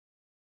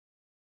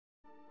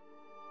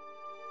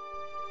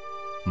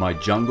My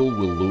jungle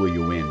will lure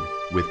you in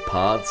with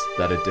paths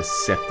that are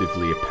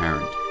deceptively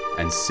apparent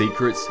and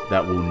secrets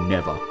that will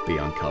never be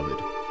uncovered.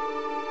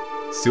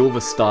 Silver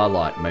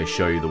starlight may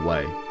show you the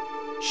way.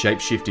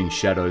 Shape-shifting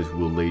shadows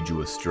will lead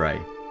you astray.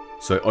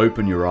 So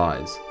open your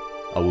eyes.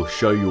 I will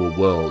show you a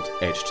world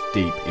etched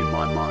deep in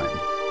my mind.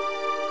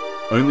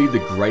 Only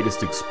the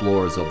greatest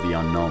explorers of the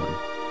unknown,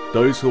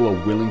 those who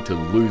are willing to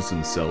lose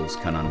themselves,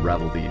 can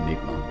unravel the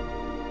enigma.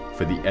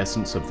 For the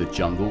essence of the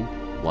jungle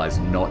lies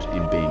not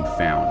in being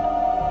found,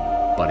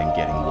 but in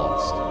getting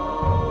lost.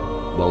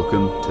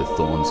 Welcome to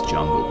Thorn's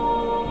Jungle.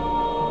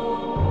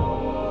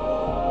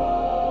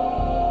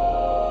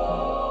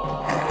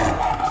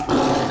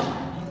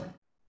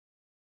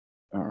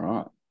 All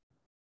right.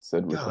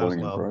 Said God, recording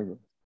in loud. progress.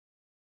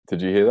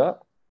 Did you hear that?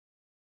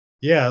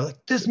 Yeah, like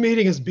this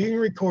meeting is being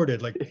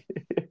recorded. Like,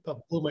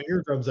 about blew my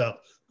eardrums out.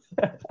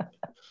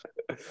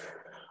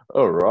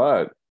 All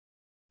right.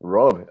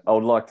 Rob, I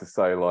would like to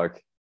say,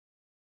 like,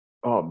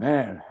 oh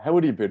man, how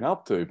would you been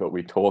up to? But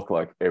we talk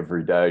like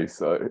every day,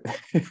 so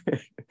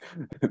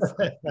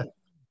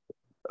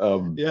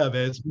Yeah,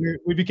 man, it's weird.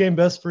 We became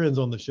best friends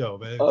on the show,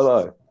 man.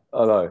 I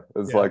know.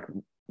 It's Yeah. like,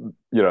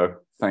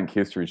 thank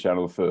History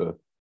Channel for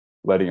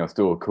letting us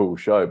do a cool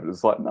show, but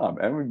it's like, no,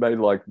 man, we made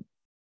like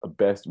a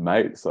best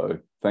mate, so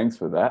thanks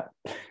for that.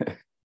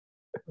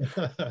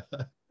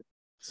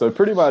 So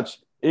pretty much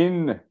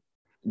in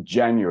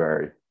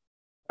January,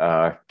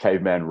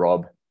 Caveman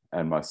Rob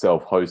and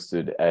myself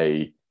hosted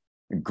a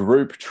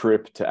group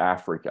trip to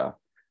Africa,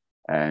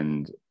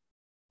 and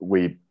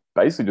we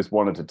basically just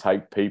wanted to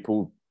take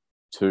people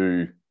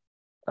to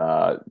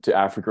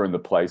Africa and the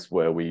place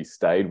where we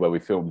stayed, where we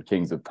filmed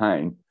Kings of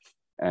Pain,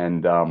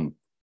 and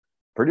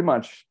pretty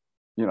much,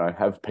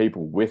 have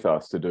people with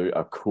us to do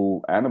a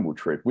cool animal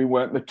trip. We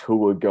weren't the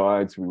tour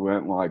guides. We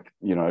weren't like,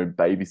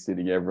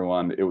 babysitting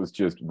everyone. It was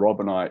just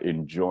Rob and I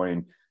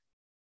enjoying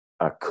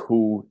a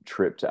cool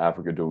trip to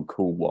Africa, doing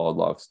cool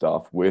wildlife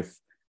stuff with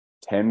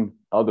 10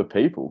 other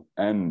people.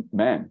 And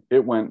man,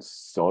 it went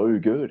so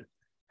good.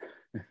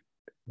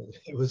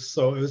 It was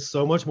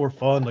so much more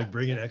fun, like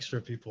bringing extra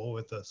people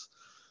with us.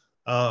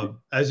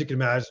 As you can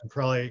imagine,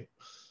 probably,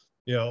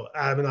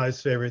 Ab and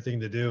I's favorite thing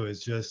to do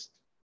is just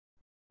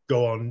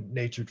go on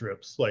nature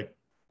trips. Like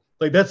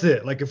that's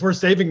it. Like if we're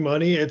saving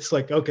money, it's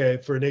like, okay,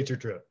 for a nature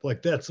trip.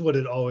 Like that's what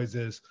it always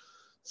is.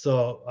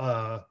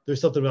 So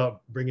there's something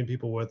about bringing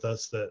people with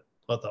us that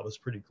I thought was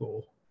pretty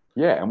cool.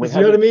 Yeah, and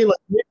you know what I mean?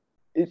 Like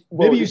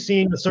maybe you've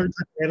seen a certain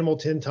type of animal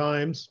 10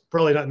 times,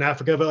 probably not in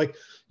Africa, but like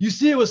you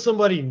see it with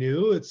somebody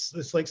new, it's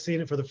like seeing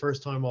it for the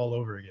first time all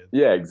over again.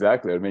 Yeah,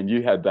 exactly. I mean,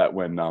 you had that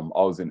when I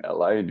was in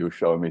LA and you were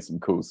showing me some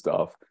cool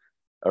stuff.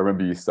 I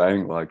remember you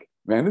saying like,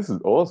 man, this is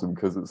awesome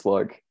because it's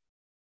like,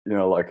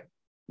 like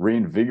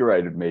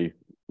reinvigorated me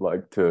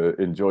like to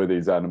enjoy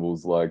these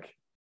animals, like,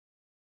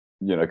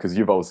 because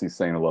you've obviously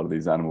seen a lot of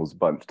these animals a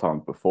bunch of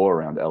times before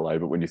around LA,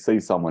 but when you see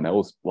someone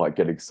else like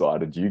get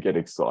excited, you get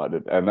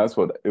excited. And that's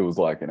what it was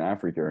like in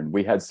Africa. And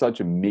we had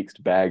such a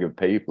mixed bag of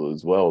people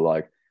as well.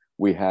 Like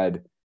we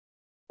had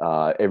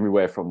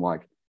everywhere from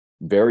like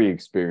very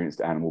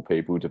experienced animal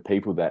people to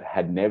people that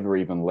had never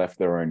even left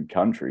their own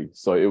country.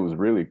 So it was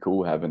really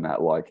cool having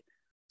that like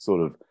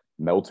sort of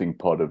melting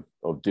pot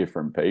of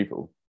different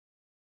people.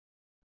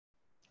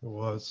 It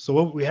was.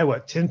 So we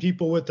had 10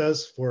 people with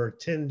us for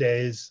 10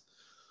 days.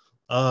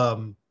 I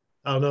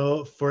don't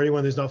know, for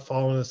anyone who's not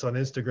following us on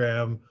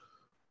Instagram,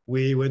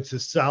 we went to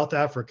South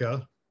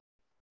Africa,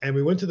 and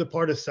we went to the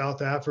part of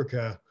South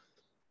Africa.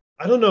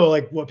 I don't know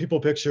like what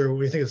people picture when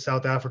we think of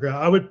South Africa.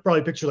 I would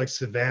probably picture like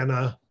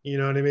Savannah, you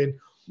know what I mean?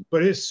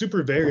 But it's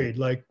super varied.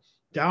 Like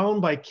down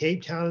by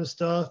Cape Town and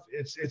stuff,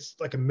 it's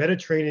like a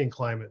Mediterranean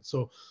climate.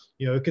 So,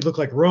 it could look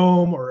like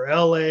Rome or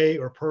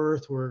LA or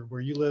Perth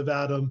where you live,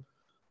 Adam.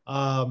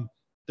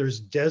 There's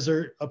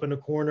desert up in the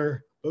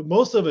corner, but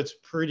most of it's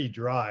pretty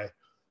dry.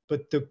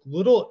 But the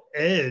little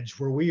edge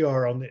where we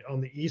are on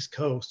the East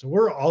Coast, and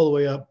we're all the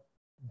way up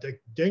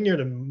dang near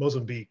to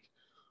Mozambique.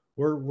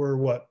 We're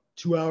what,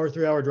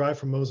 3-hour drive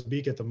from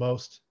Mozambique at the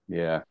most.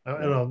 Yeah.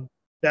 And on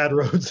bad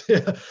roads.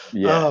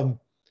 Yeah.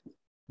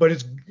 But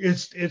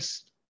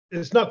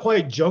it's not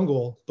quite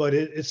jungle, but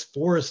it's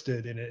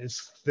forested and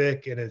it's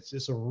thick, and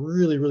it's a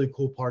really, really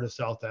cool part of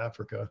South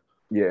Africa.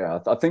 Yeah,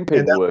 I think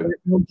people were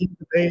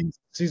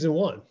season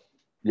 1.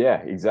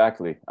 Yeah,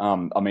 exactly.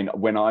 I mean,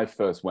 when I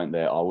first went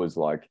there, I was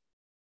like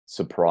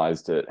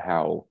surprised at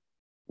how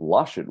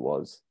lush it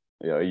was.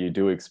 You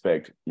do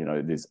expect,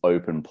 this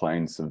open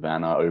plain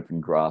savanna,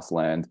 open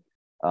grassland,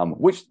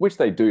 which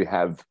they do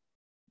have,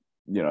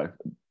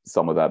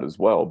 some of that as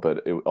well.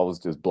 But I was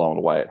just blown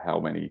away at how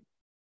many,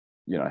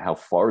 how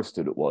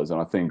forested it was.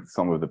 And I think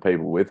some of the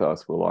people with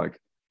us were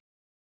like,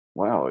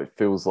 wow, it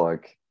feels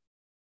like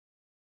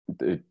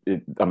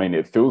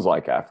it feels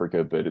like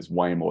Africa, but it's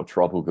way more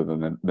tropical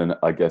than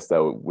I guess they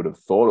would have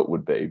thought it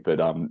would be. But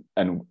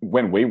and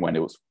when we went, it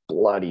was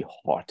bloody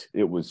hot.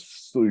 It was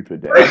super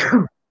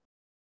damp.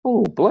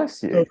 Oh,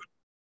 bless you.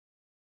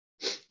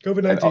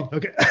 COVID-19.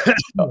 Okay.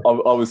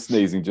 I was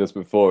sneezing just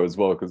before as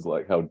well because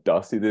like how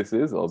dusty this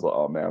is. I was like,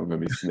 oh man, I'm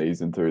gonna be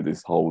sneezing through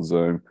this whole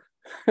Zoom.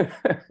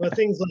 Well,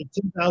 thing's like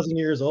 2,000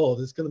 years old.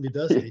 It's going to be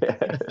dusty.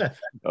 Yeah.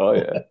 Oh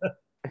yeah.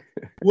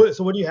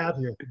 So what do you have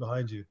here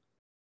behind you?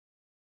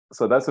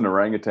 So that's an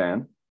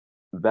orangutan.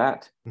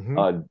 That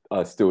Mhm.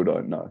 I still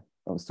don't know.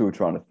 I'm still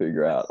trying to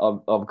figure out.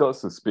 I've got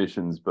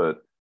suspicions,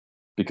 but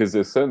because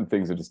there's certain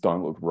things that just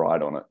don't look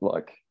right on it.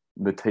 Like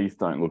the teeth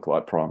don't look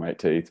like primate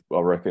teeth. I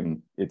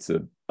reckon it's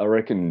a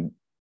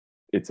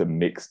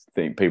mixed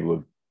thing. People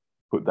have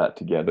put that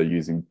together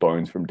using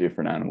bones from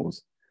different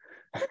animals.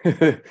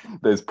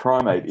 There's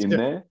primate in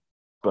there,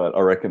 but I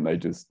reckon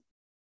they've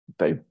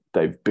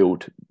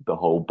built the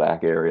whole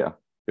back area.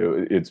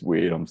 It's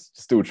weird. I'm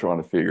still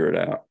trying to figure it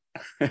out.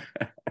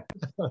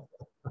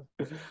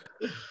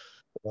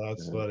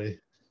 That's funny.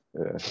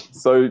 Yeah.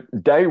 So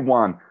day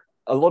one,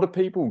 a lot of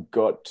people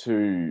got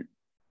to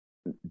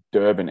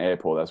Durban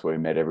Airport. That's where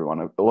we met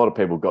everyone. A lot of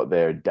people got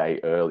there a day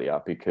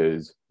earlier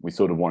because we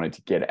sort of wanted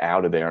to get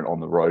out of there and on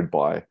the road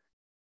by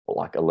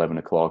like 11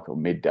 o'clock or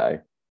midday.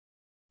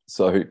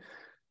 So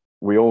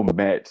we all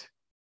met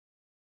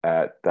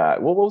at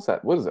that. What was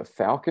that? What is it?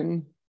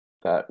 Falcon?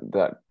 That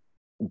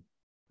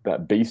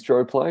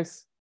bistro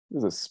place? It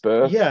was a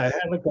Spur. Yeah, it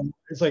had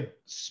it's like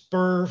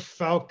Spur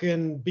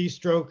Falcon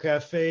Bistro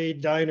Cafe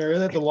Diner.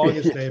 That's the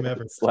longest name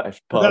ever.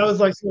 Slash But pub. that was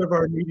like sort of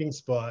our meeting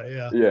spot.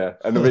 Yeah. Yeah,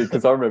 and I mean,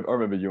 because I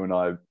remember you and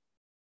I,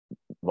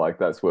 like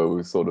that's where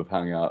we sort of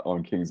hung out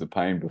on Kings of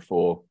Pain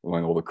before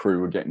when all the crew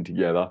were getting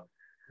together.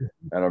 And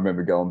I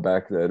remember going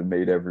back there to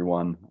meet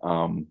everyone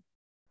for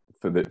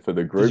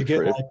the group Did you get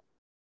trip. like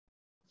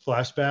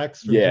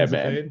flashbacks from Yeah, Kings of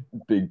man, Pain?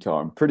 big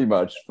time. Pretty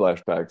much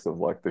flashbacks of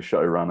like the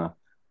showrunner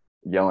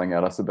yelling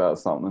at us about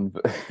something,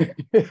 but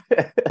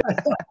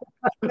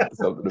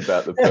something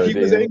about the per He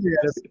was diem. angry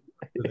at us.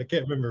 I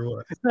can't remember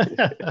what.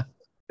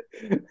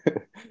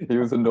 He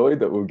was annoyed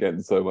that we were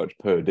getting so much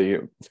per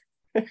diem.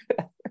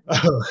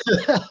 Oh.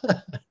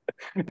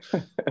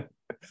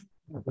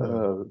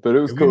 But it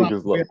was cool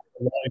because like,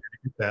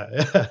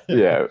 that.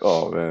 yeah,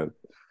 oh man,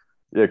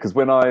 yeah, because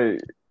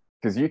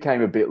you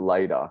came a bit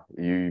later.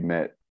 You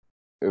met.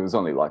 It was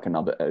only like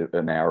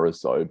an hour or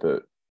so,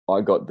 but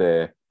I got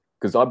there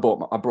because I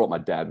brought my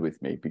dad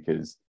with me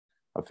because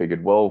I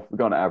figured, well, we're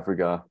going to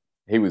Africa.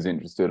 He was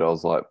interested. I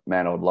was like,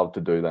 man, I'd love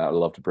to do that. I'd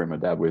love to bring my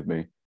dad with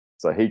me.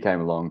 So he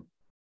came along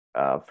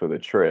for the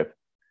trip.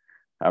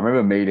 I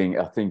remember meeting,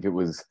 I think there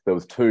was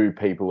two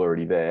people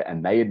already there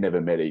and they had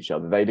never met each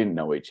other. They didn't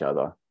know each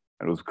other.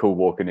 And it was cool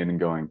walking in and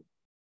going,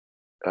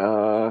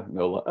 and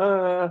they're like,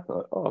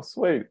 oh,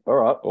 sweet. All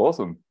right,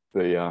 awesome.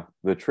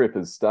 The trip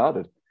has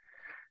started.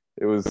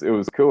 It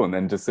was cool. And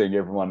then just seeing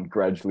everyone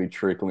gradually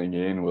trickling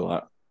in, we're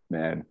like,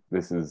 man,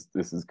 this is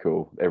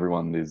cool.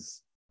 Everyone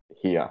is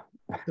here.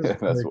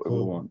 That's what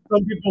we want.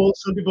 Some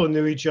people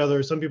knew each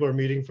other. Some people are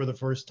meeting for the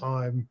first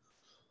time.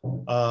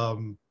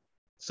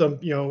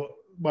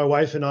 My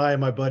wife and I and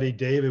my buddy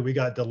David, we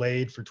got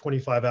delayed for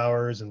 25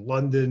 hours in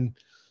London.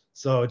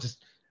 So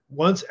just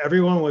once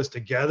everyone was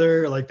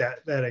together, like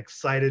that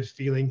excited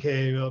feeling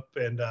came up.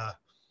 And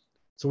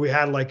so we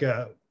had like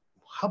a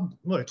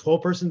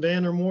 12-person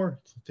van or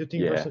more,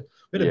 15 person.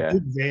 We had a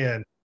big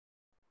van.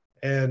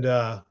 And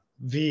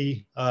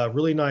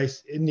really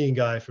nice Indian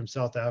guy from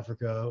South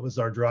Africa was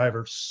our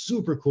driver.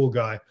 Super cool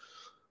guy.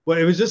 But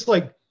it was just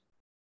like,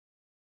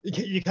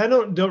 you kind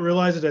of don't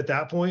realize it at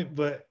that point,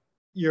 but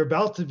you're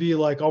about to be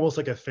like almost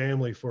like a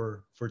family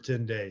for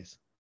 10 days.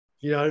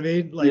 You know what I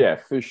mean? Like, yeah,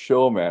 for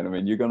sure, man. I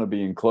mean, you're going to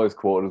be in close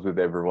quarters with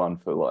everyone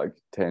for like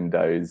 10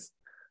 days.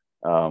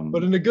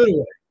 But in a good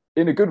way.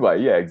 In a good way.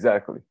 Yeah,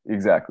 exactly.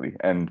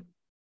 And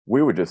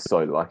we were just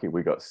so lucky.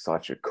 We got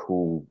such a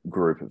cool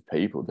group of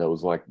people. There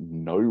was like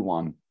no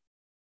one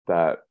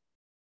that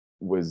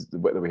we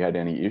had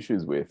any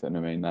issues with. And I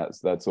mean,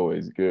 that's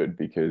always good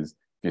because if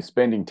you're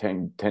spending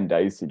 10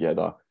 days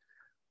together,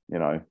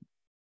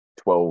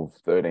 12,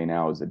 13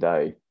 hours a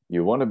day,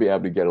 you want to be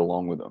able to get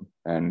along with them.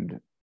 And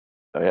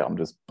yeah, I'm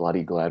just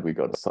bloody glad we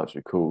got such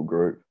a cool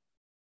group.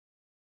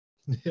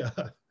 Yeah.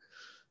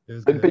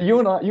 But you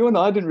and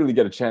I didn't really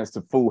get a chance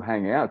to full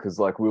hang out because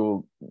like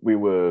we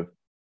were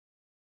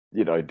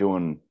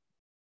dealing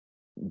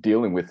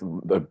with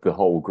the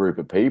whole group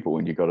of people,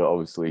 and you got to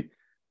obviously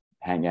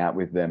hang out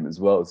with them as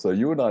well. So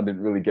you and I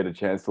didn't really get a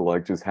chance to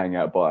like just hang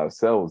out by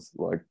ourselves,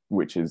 like,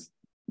 which is,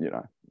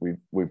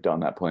 we've done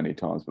that plenty of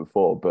times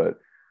before, but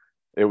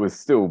it was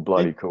still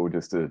bloody cool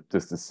just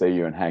to see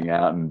you and hang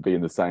out and be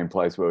in the same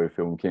place where we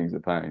filmed Kings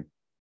of Pain.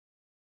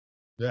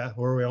 Yeah,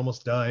 where we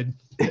almost died.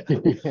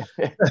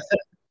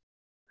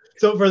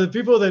 So for the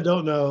people that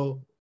don't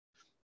know,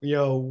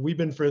 we've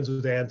been friends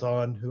with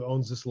Anton, who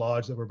owns this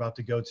lodge that we're about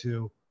to go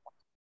to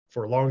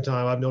for a long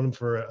time. I've known him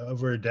for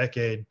over a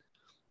decade,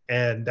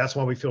 and that's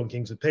why we filmed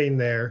Kings of Pain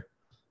there.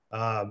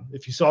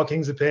 If you saw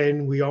Kings of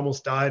Pain, we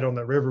almost died on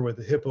the river with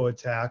a hippo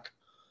attack.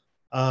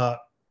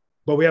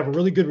 But we have a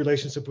really good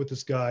relationship with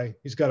this guy.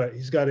 He's got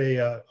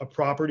a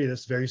property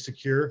that's very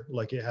secure.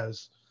 Like it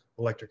has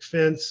electric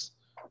fence.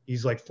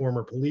 He's like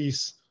former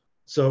police.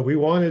 So we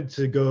wanted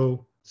to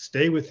go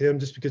stay with him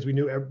just because we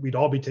knew we'd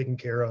all be taken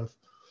care of.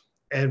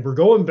 And we're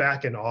going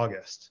back in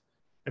August.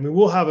 I mean,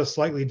 we'll have a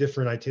slightly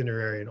different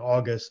itinerary in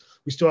August.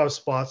 We still have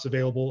spots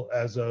available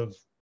as of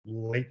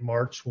late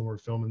March when we're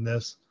filming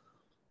this.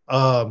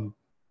 But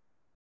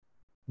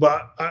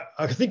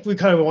I think we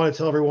kind of want to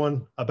tell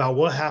everyone about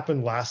what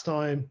happened last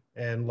time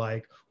and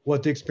like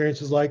what the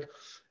experience was like,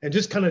 and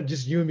just kind of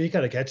just you and me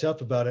kind of catch up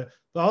about it.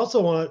 But I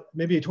also want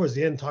maybe towards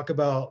the end talk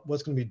about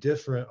what's going to be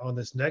different on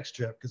this next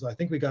trip, because I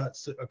think we got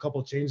a couple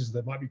of changes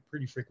that might be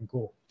pretty freaking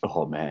cool.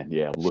 Oh man,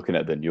 yeah. Looking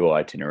at the new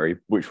itinerary,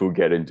 which we'll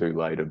get into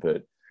later,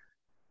 but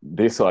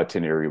this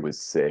itinerary was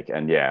sick.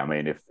 And yeah, I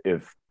mean,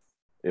 if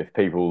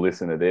people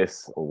listen to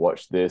this or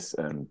watch this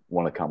and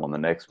want to come on the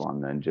next one,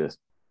 then just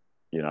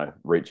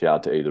reach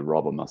out to either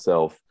Rob or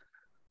myself,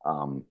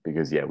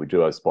 because yeah, we do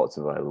have spots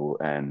available,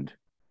 and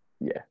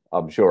yeah,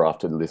 I'm sure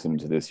after listening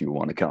to this you'll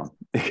want to come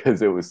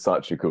because it was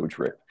such a cool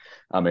trip.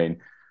 I mean,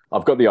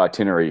 I've got the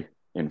itinerary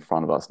in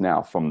front of us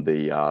now from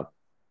the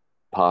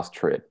past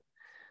trip.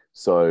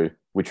 So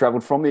we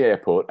traveled from the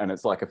airport, and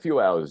it's like a few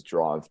hours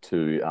drive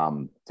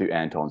to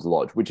Anton's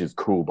Lodge, which is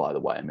cool, by the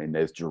way. I mean,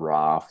 there's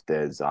giraffe,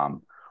 there's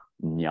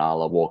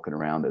Nyala walking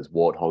around, there's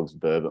warthogs,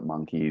 vervet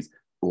monkeys,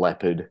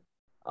 leopard,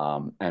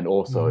 and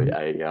also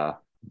a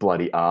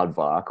bloody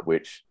aardvark,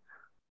 which,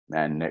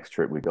 man, next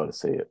trip we got to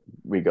see it.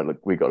 We got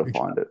to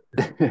find it.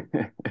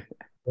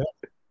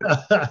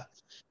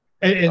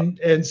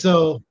 and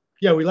so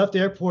yeah, we left the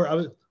airport. I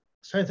was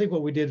trying to think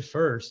what we did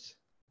first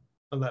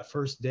on that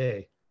first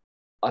day.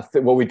 I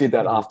think we did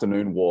that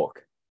afternoon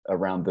walk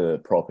around the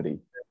property.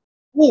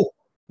 Oh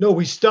no,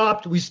 we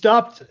stopped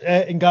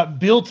and got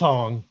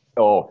biltong.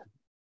 Oh,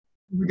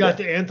 we got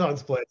to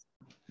Anton's place.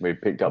 We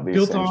picked up the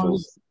biltong,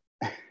 essentials.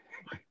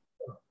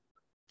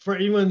 For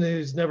anyone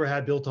who's never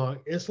had biltong,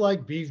 it's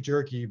like beef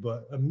jerky,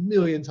 but a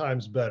million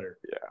times better.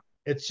 Yeah.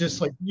 It's just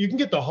like you can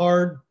get the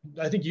hard.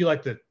 I think you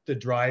like the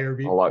drier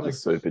beef. I like the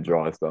super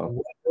dry stuff.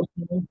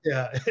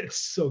 Yeah, it's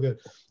so good.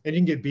 And you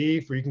can get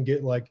beef, or you can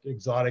get like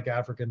exotic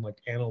African like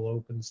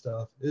antelope and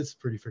stuff. It's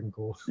pretty freaking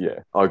cool. Yeah,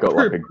 I got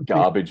like a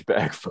garbage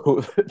bag full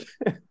of it.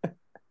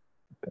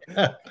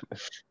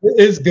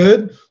 It's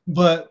good,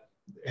 but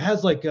it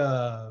has like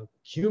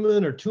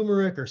cumin or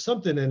turmeric or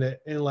something in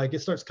it, and like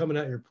it starts coming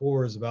out your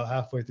pores about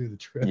halfway through the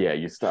trip. Yeah,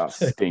 you start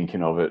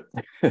stinking of it.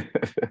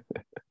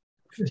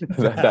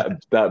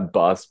 that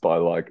bus by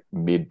like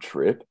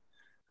mid-trip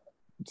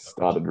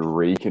started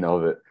reeking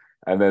of it,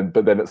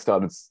 but then it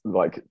started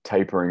like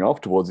tapering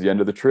off towards the end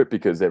of the trip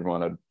because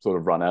everyone had sort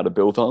of run out of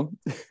biltong,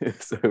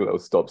 so they'll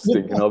stop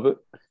stinking of it.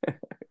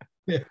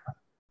 Yeah.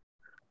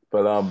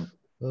 But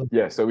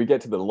yeah, so we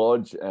get to the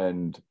lodge,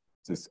 and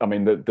I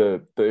mean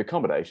the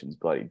accommodation's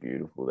bloody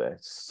beautiful there.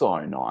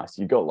 So nice.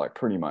 You got like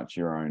pretty much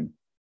your own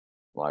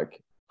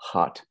like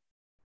hut.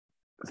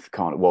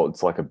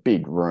 It's like a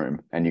big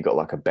room, and you got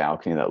like a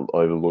balcony that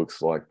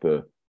overlooks like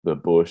the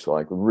bush,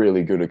 like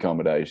really good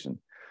accommodation.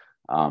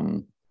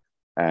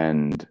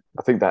 And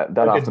I think that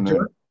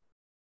afternoon,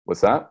 what's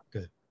that?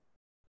 Good.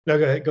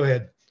 No, go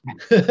ahead.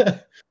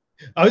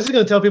 I was just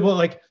gonna tell people,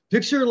 like,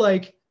 picture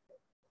like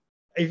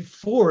a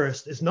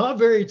forest. It's not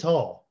very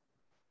tall,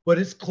 but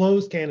it's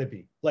closed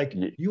canopy. Like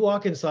you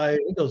walk inside,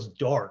 it goes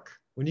dark.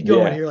 When you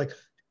go in here, like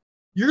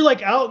you're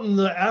like out in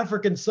the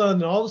African sun,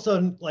 and all of a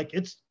sudden, like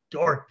it's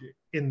dark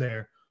in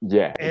there.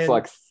 Yeah, it's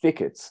like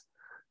thickets.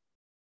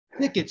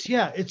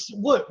 Yeah. It's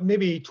what,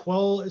 maybe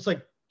 12, it's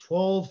like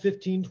 12,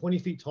 15, 20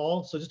 feet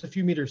tall. So just a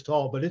few meters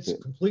tall, but it's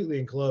completely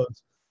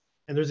enclosed.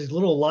 And there's these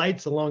little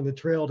lights along the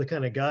trail to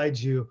kind of guide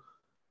you.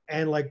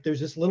 And like there's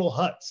just little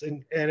huts,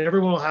 and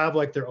everyone will have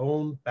like their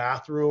own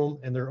bathroom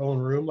and their own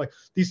room. Like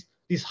these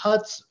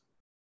huts,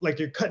 like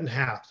you're cut in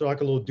half. They're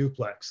like a little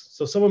duplex.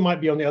 So someone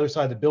might be on the other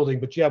side of the building,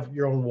 but you have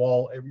your own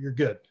wall. You're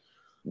good.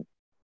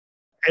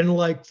 And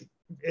like,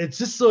 it's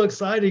just so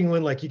exciting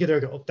when like you get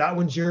there, oh, that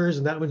one's yours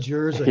and that one's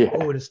yours. Like,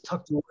 oh, and it's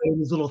tucked away in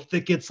these little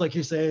thickets, like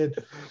you're saying.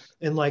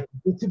 And like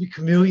it could be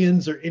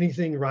chameleons or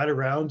anything right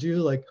around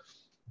you. Like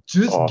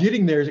just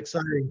getting there is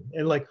exciting.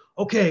 And like,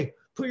 okay,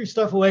 put your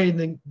stuff away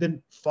and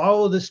then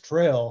follow this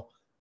trail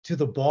to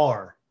the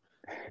bar.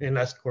 And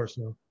that's, of course,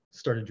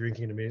 started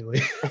drinking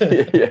immediately.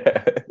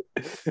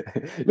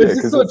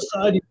 It's so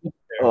exciting.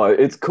 Oh,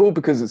 it's cool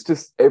because it's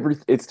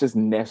just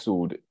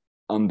nestled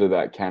under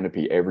that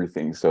canopy,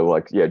 everything. So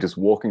like, yeah, just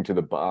walking to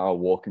the bar,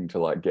 walking to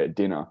like get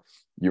dinner,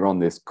 you're on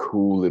this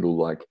cool little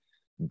like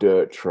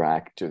dirt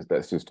track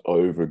that's just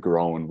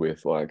overgrown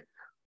with like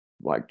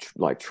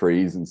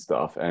trees and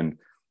stuff. And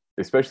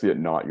especially at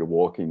night, you're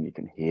walking, you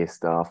can hear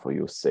stuff or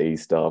you'll see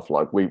stuff.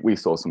 Like we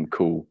saw some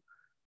cool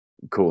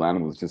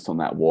animals just on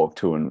that walk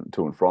to and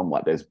from.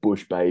 Like there's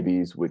bush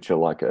babies, which are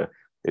like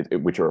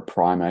which are a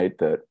primate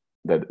that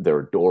they're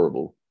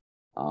adorable.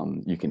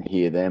 You can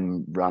hear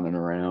them running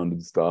around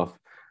and stuff.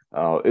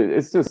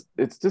 It's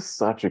just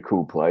such a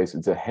cool place.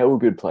 It's a hell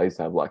good place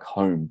to have like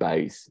home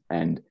base,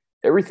 and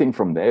everything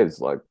from there is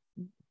like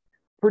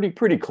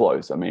pretty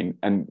close. I mean,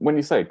 and when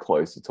you say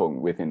close, you're talking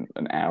within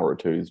an hour or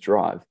two's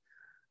drive.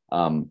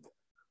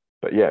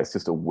 But yeah, it's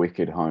just a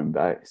wicked home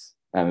base.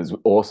 and it's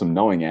awesome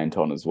knowing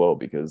Anton as well,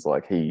 because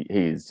like he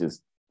is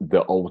just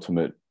the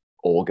ultimate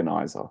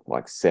organizer,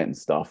 like setting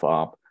stuff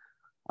up.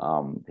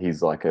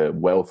 He's like a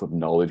wealth of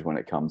knowledge when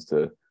it comes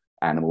to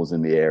animals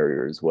in the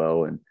area as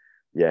well. And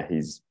yeah,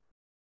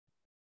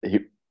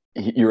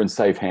 you're in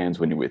safe hands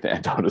when you're with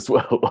Anton as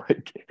well.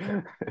 Like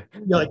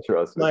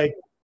trust me. Like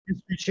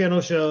History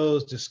Channel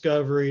shows,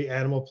 Discovery,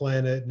 Animal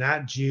Planet,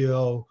 Nat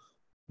Geo,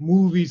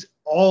 movies,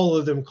 all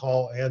of them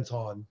call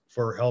Anton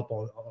for help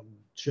on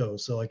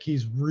shows. So like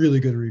he's really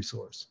good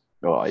resource.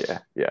 Oh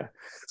yeah.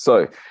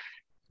 So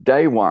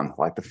day one,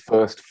 like the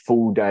first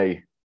full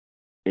day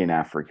in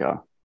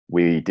Africa,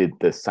 we did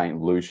the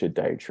St. Lucia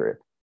day trip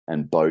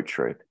and boat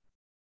trip.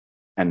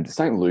 And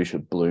St. Lucia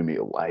blew me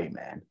away,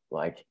 man.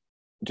 Like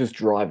just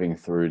driving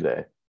through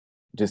there,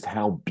 just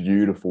how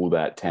beautiful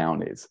that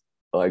town is.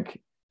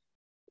 Like,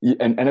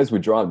 and as we're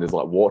driving, there's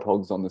like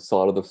warthogs on the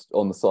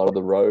side of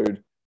the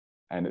road.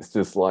 And it's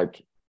just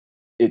like,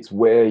 it's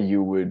where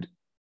you would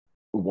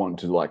want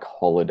to like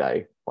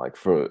holiday. Like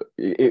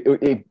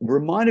it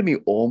reminded me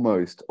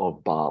almost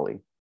of Bali,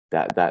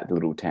 that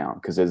little town,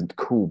 because there's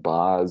cool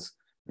bars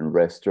and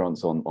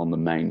restaurants on the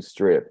main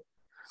strip.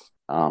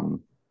 And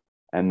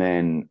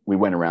then we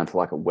went around to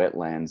like a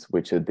wetlands,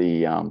 which are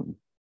the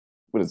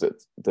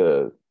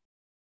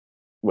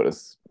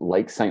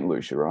Lake St.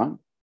 Lucia, right?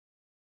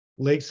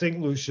 Lake St.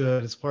 Lucia.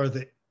 It's part of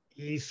the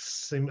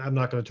East. I'm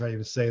not going to try to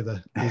even say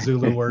the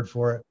Zulu word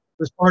for it.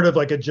 It's part of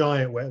like a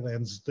giant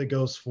wetlands that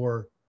goes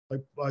for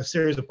like a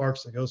series of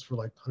parks that goes for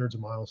like hundreds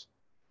of miles.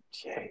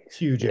 Jeez.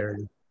 Huge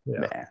area.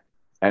 Yeah. Man.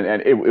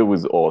 And it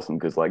was awesome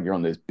because like you're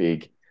on this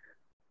big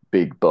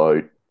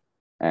boat,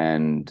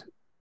 and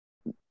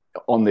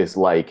on this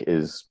lake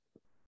is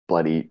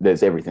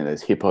there's everything.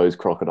 There's hippos,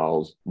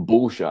 crocodiles,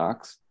 bull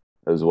sharks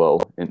as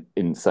well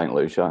in St.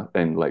 Lucia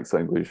and Lake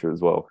St. Lucia as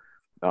well.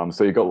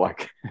 So you got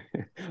like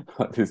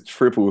this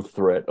triple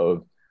threat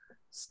of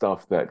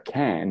stuff that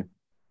can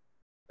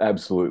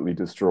absolutely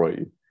destroy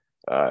you.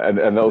 And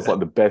that was like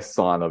the best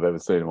sign I've ever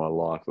seen in my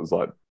life. It was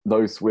like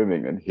no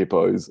swimming and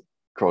hippos,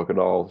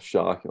 crocodile,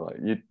 shark. You're like,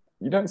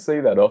 you don't see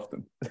that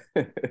often.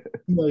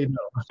 No, you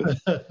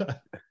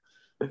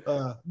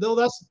don't. No,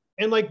 that's,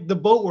 and like the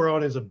boat we're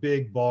on is a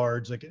big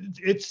barge. Like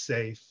it's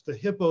safe. The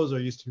hippos are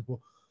used to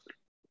people.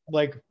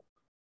 Like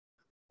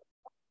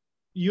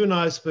you and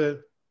I spent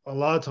a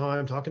lot of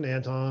time talking to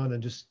Anton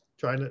and just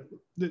trying to.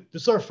 This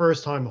is our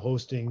first time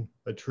hosting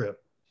a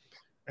trip,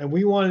 and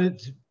we wanted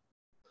to.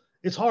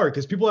 It's hard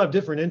because people have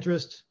different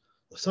interests.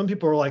 Some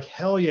people are like,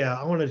 hell yeah,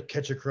 I want to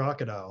catch a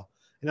crocodile.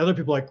 And other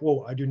people are like,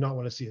 whoa, I do not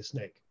want to see a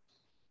snake.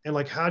 And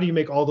like, how do you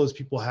make all those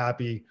people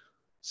happy?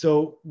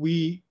 So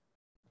we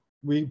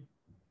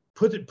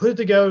put it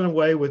together in a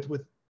way with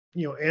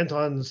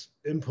Anton's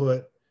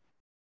input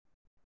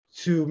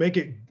to make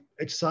it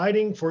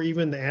exciting for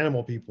even the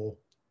animal people.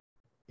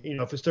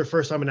 If it's their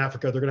first time in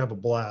Africa, they're going to have a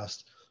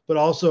blast. But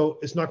also,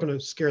 it's not going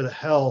to scare the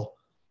hell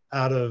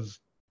out of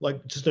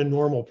like just a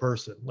normal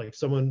person, like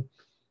someone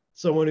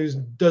who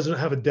doesn't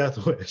have a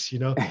death wish.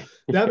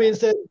 That being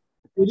said,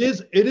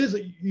 it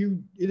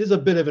is a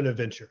bit of an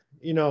adventure.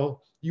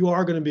 You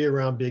are going to be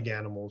around big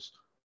animals.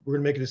 We're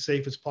going to make it as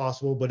safe as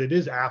possible, but it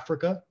is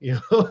Africa.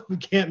 We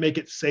can't make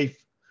it safe.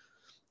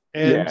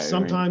 And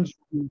sometimes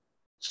you're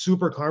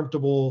super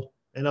comfortable,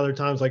 and other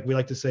times, like we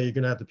like to say, you're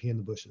going to have to pee in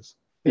the bushes.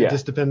 It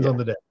just depends on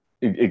the day.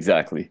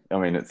 Exactly. I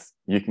mean,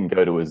 you can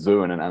go to a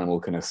zoo and an animal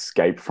can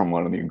escape from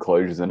one of the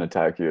enclosures and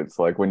attack you. It's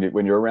like when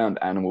you're around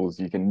animals,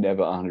 you can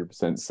never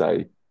 100%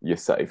 say you're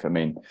safe. I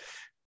mean,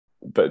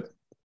 but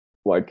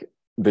like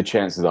the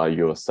chances are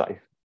you're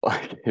safe.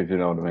 Like, if you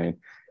know what I mean.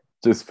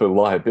 Just for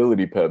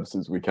liability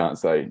purposes, we can't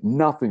say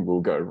nothing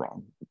will go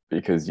wrong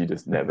because you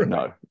just never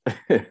know.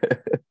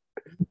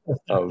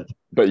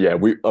 But yeah,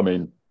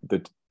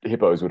 the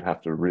hippos would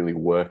have to really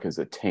work as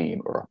a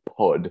team or a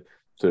pod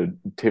to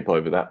tip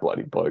over that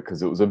bloody boat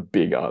because it was a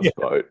big ass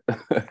boat.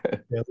 But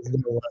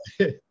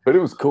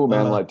it was cool,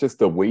 man. Like just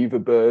the weaver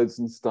birds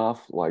and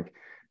stuff, like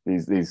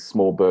these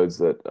small birds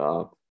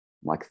that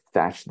like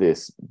thatch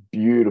this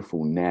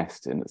beautiful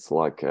nest, and it's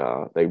like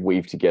they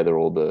weave together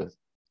all the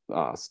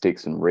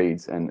sticks and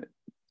reeds, and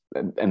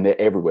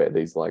they're everywhere.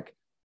 These like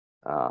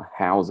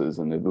houses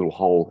and the little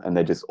hole, and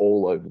they're just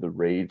all over the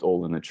reeds,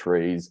 all in the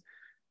trees.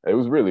 It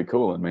was really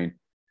cool. I mean,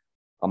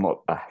 I'm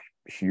not a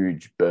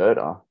huge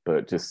birder,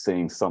 but just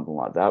seeing something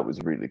like that was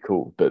really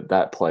cool. But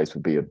that place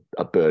would be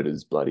a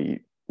birder's bloody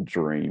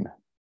dream,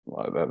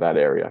 like that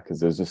area, because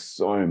there's just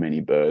so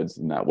many birds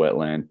in that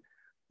wetland.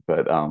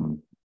 But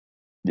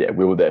yeah,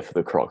 we were there for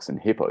the crocs and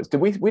hippos.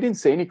 We didn't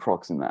see any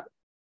crocs in that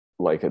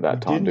lake at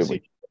that time, did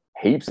we?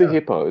 Heaps of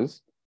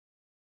hippos.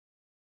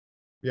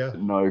 Yeah.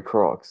 No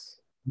crocs.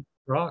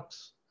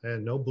 Crocs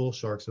and no bull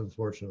sharks,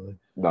 unfortunately.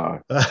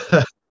 No.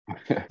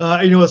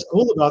 What's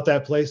cool about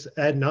that place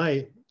at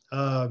night?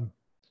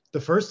 The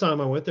first time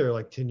I went there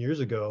like 10 years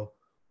ago,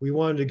 we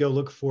wanted to go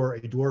look for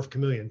a dwarf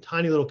chameleon,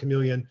 tiny little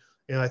chameleon.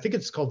 And I think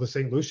it's called the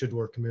St. Lucia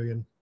dwarf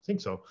chameleon. I think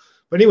so.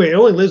 But anyway, it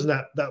only lives in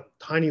that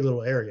tiny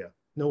little area,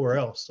 nowhere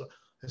else.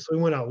 And so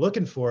we went out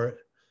looking for it,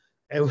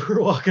 and we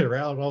were walking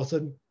around, and all of a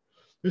sudden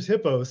there's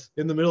hippos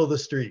in the middle of the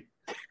street,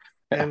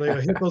 and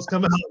like hippos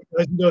come out. You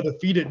guys can go to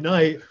feed at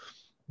night,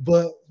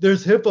 but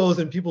there's hippos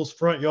in people's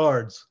front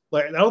yards.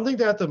 Like I don't think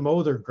they have to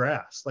mow their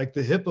grass. Like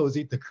the hippos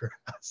eat the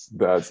grass.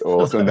 That's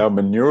awesome. They'll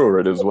manure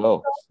it as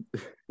well.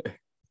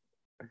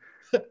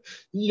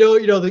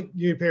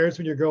 Your parents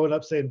when you're growing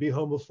up saying be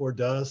home before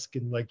dusk,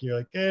 and like you're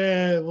like,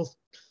 well,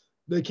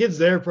 the kids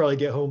there probably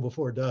get home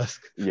before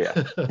dusk. Yeah.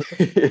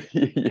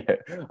 Yeah,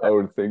 I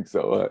would think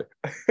so.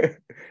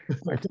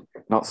 Like,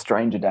 not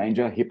stranger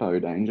danger, hippo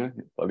danger.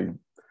 Bloody.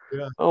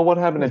 Yeah. Oh, what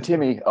happened to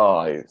Timmy?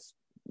 Oh, he was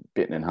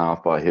bitten in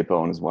half by a hippo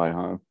on his way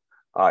home.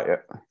 Oh, yeah.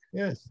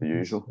 Yeah, it's the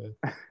usual.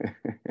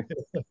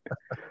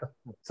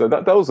 So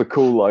that was a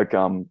cool, like,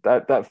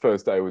 that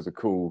first day was a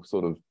cool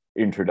sort of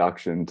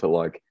introduction to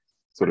like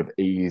sort of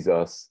ease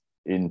us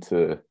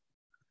into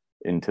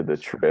the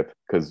trip,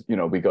 because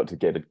we got to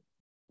get it,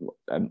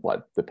 and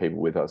like the people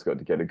with us got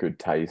to get a good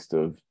taste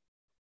of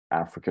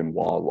African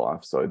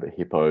wildlife. So the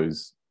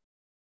hippos,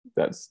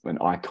 that's an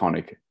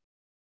iconic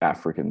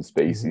African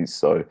species.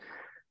 So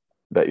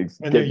that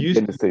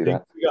getting to see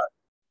that. We got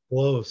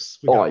close.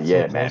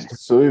 Man,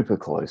 super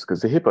close,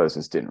 because the hippos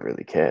just didn't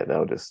really care. They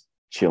were just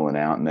chilling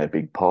out in their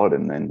big pod,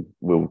 and then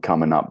we were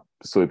coming up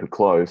super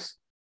close,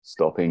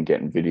 stopping,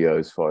 getting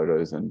videos,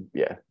 photos, and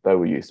yeah, they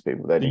were used to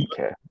people. They didn't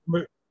care.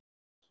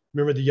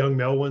 Remember the young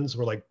male ones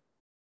were like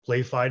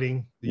play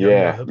fighting?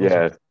 Yeah.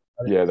 They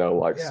were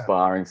like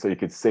sparring, so you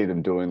could see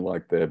them doing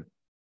like their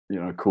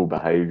cool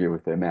behavior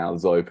with their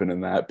mouths open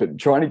and that, but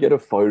trying to get a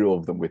photo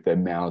of them with their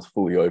mouths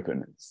fully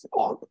open,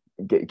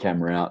 get your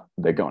camera out,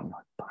 they're gone,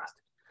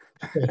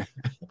 bastard.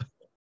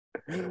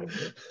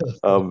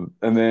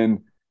 And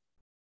then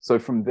so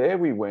from there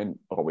we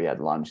had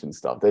lunch and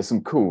stuff. There's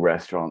some cool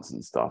restaurants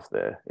and stuff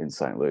there in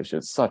St. Lucia.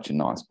 It's such a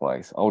nice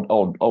place. I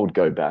would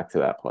go back to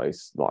that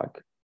place,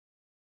 like,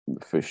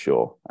 for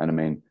sure. And I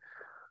mean,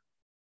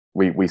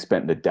 we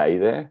spent the day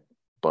there,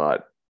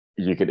 but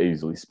you could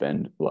easily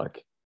spend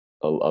like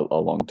a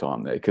long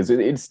time there, because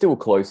it's still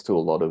close to a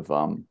lot of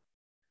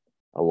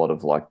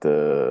like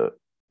the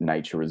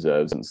nature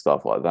reserves and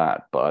stuff like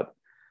that. But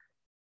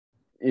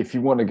if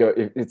you want to go,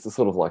 it's a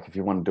sort of like, if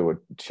you want to do a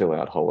chill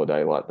out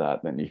holiday like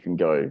that, then you can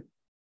go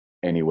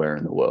anywhere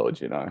in the world.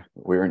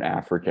 We're in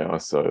Africa,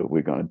 so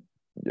we're gonna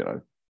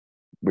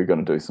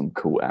do some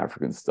cool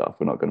African stuff.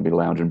 We're not going to be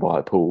lounging by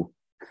a pool.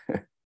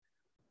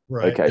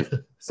 Right. Okay.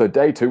 So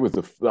day 2 was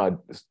the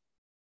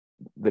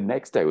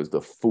next day was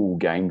the full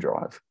game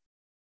drive.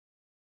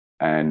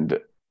 And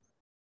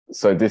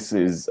so this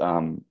is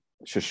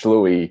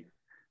Shoshlui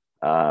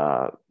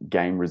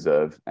Game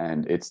Reserve,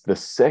 and it's the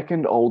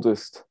second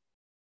oldest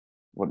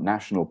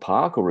national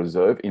park or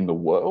reserve in the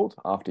world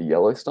after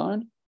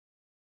Yellowstone.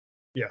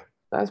 Yeah,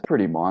 that's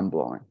pretty mind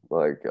blowing.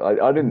 Like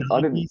I didn't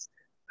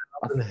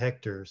 90,000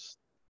 hectares.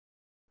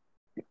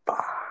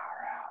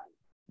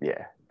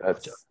 Yeah,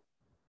 that's. I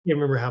can't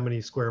remember how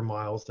many square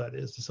miles that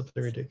is. It's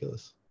something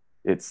ridiculous.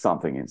 It's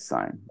something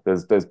insane.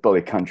 There's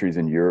probably countries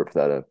in Europe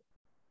that are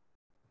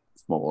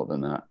smaller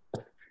than that.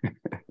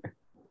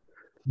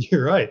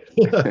 You're right.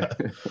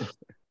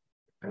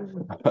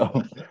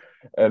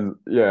 And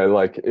yeah,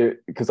 like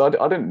because I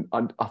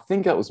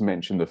think that was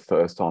mentioned the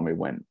first time we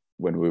went,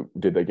 when we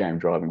did the game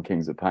drive in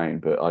Kings of Pain,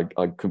 but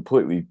I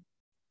completely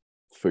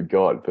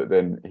forgot. But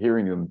then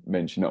hearing them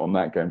mention it on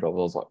that game drive, I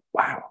was like,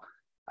 wow,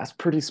 that's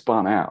pretty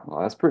spun out.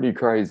 Like, that's pretty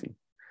crazy.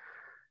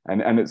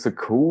 And it's a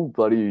cool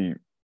bloody.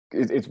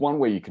 It's one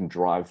where you can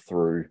drive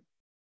through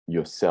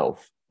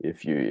yourself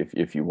if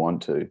you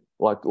want to,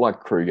 like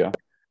Kruger.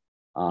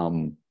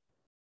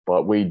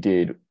 But we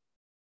did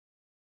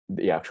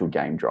the actual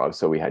game drive,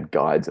 so we had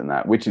guides and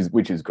that, which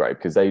is great,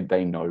 because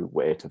they know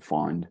where to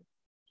find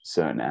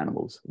certain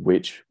animals,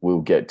 which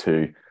we'll get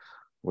to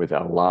with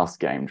our last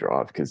game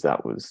drive, because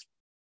that was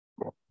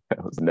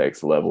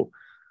next level.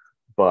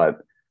 But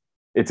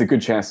it's a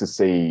good chance to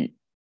see,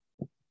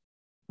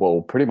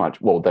 pretty much,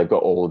 they've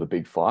got all of the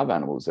big 5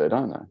 animals there,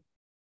 don't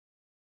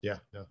they?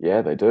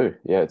 Yeah, they do.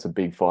 Yeah, it's a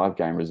big 5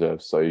 game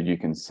reserve, so you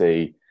can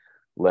see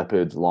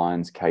leopards,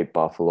 lions, Cape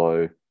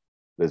buffalo,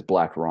 there's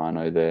black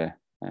rhino there,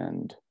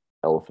 and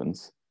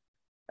elephants.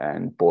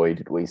 And boy,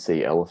 did we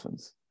see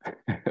elephants.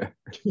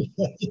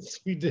 Yes,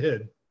 we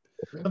did.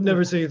 I've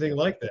never seen anything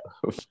like that.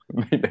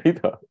 Me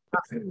neither.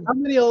 How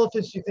many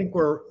elephants do you think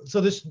were? So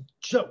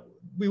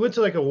we went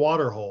to like a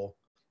water hole,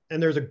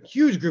 and there's a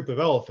huge group of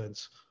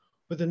elephants.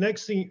 But the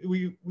next thing,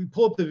 we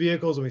pull up the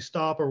vehicles and we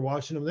stop, or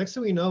watching them. Next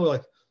thing we know,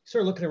 like,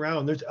 start looking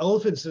around. There's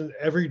elephants in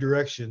every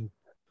direction,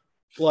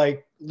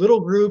 like little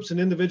groups and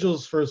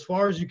individuals for as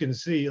far as you can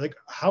see. Like,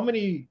 how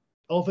many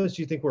elephants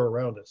do you think were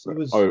around us? It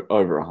was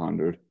over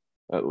 100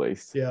 at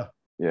least. Yeah.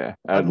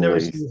 I've never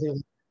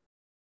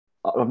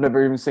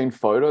even seen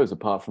photos,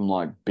 apart from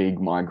like big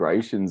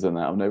migrations and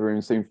that. I've never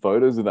even seen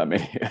photos of that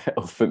many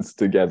elephants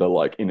together,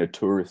 like in a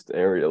tourist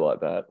area like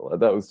that. Like,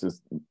 that was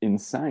just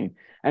insane.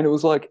 And it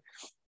was like,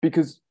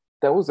 because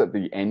that was at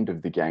the end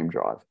of the game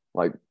drive.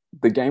 Like,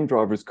 the game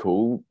drive was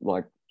cool,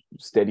 like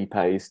steady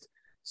paced,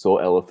 saw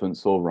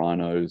elephants, saw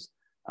rhinos,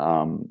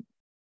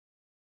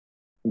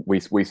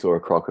 we saw a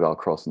crocodile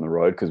crossing the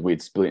road because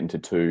we'd split into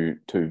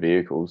two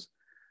vehicles.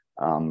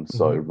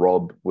 So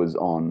Rob was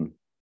on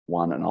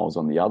one and I was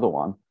on the other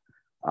one.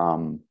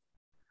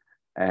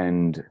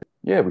 And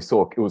yeah, we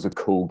saw it was a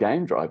cool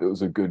game drive. It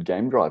was a good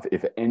game drive.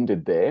 If it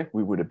ended there,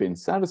 we would have been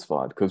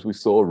satisfied because we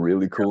saw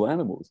really cool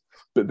animals.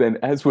 But then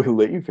as we're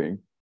leaving,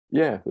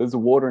 yeah, there's a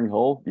watering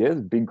hole. Yeah, there's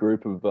a big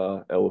group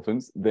of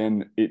elephants.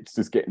 Then it's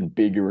just getting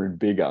bigger and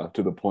bigger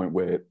to the point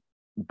where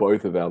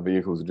both of our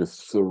vehicles are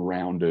just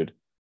surrounded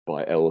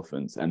by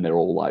elephants and they're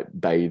all like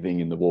bathing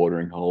in the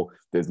watering hole.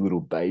 There's little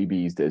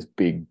babies, there's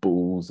big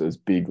bulls, there's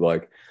big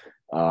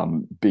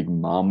big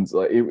mums.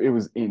 Like it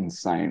was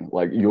insane.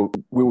 Like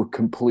we were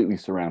completely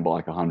surrounded by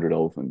like 100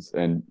 elephants,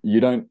 and you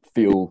don't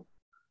feel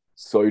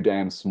so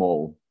damn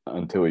small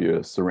until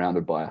you're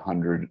surrounded by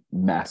 100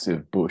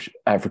 massive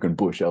African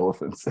bush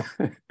elephants.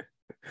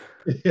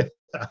 Yeah.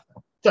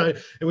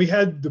 And we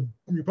had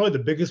probably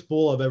the biggest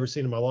bull I've ever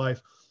seen in my life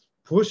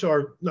push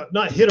our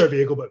not hit our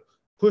vehicle, but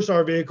push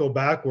our vehicle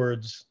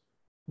backwards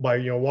by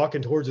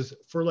walking towards us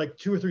for like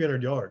 200 or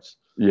 300 yards.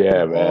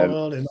 Yeah,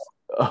 man.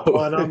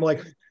 And I'm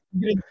like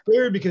getting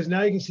scared because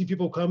now you can see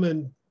people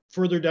coming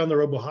further down the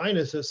road behind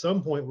us. At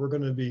some point, we're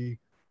going to be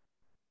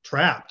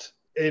trapped,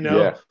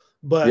 Yeah.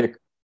 But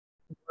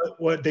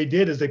what they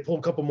did is they pulled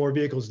a couple more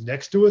vehicles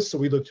next to us, so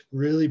we looked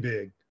really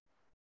big,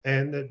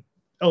 and the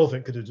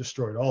elephant could have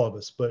destroyed all of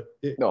us, but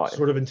it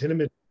sort of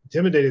intimidated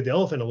the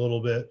elephant a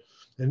little bit,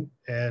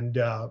 and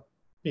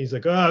he's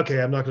like, oh,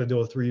 okay, I'm not going to deal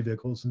with 3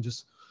 vehicles, and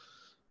just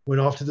went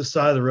off to the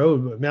side of the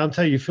road. But man, I'm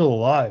telling you, you feel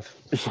alive.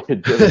 Yeah,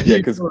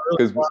 because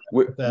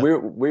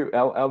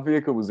our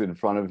vehicle was in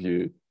front of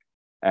you,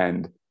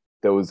 and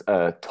there was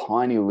a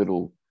tiny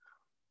little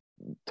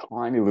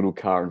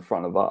car in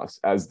front of us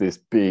as this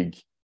big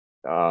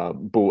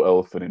bull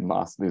elephant in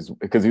Musk.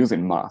 Because he was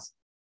in Musk,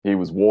 he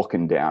was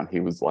walking down. He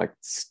was like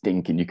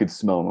stinking. You could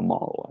smell him a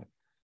mile away,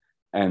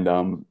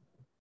 and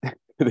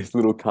this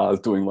little car's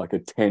doing like a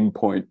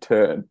 10-point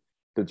turn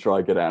to try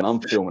to get out. And I'm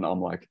filming.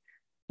 I'm like,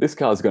 this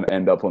car's going to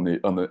end up on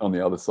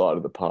the other side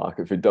of the park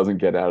if it doesn't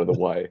get out of the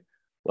way.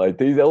 Like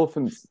these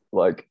elephants,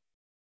 like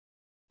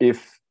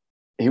if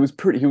he was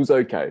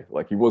okay.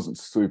 Like he wasn't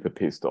super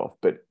pissed off,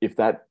 but if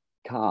that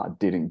car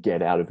didn't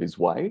get out of his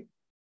way,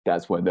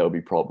 that's when there'll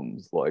be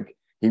problems. Like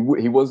he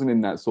wasn't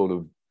in that sort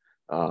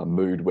of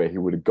mood where he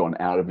would have gone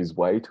out of his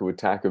way to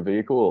attack a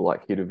vehicle or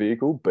like hit a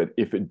vehicle. But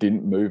if it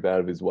didn't move out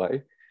of his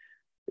way,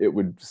 it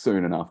would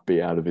soon enough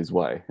be out of his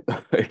way.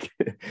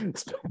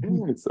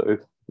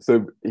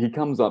 So he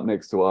comes up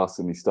next to us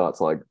and he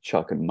starts like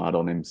chucking mud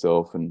on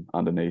himself and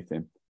underneath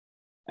him,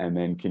 and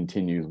then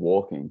continues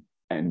walking.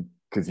 And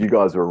because you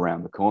guys are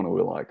around the corner,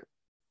 we're like,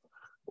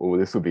 oh,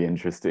 this will be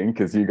interesting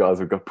because you guys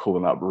have got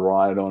pulling up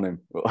right on him.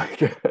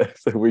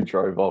 So we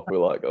drove off. We're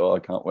like, oh, I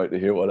can't wait to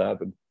hear what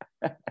happened.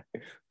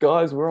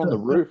 Guys, we're on the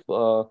roof.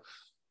 Our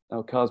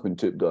car's been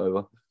tipped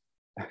over.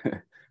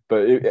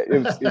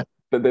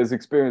 But there's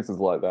experiences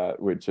like that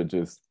which are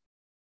just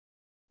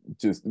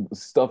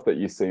stuff that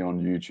you see on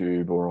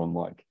YouTube or on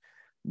like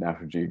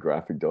National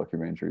Geographic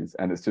documentaries,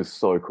 and it's just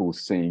so cool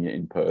seeing it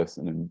in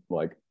person and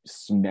like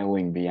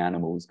smelling the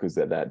animals because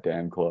they're that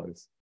damn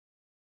close.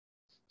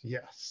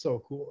 Yeah,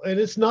 so cool. And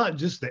it's not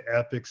just the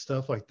epic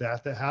stuff like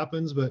that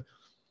happens, but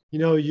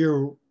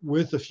you're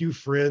with a few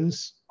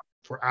friends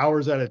for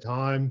hours at a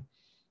time.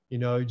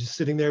 You're just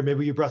sitting there.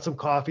 Maybe you brought some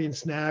coffee and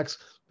snacks,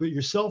 but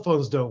your cell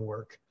phones don't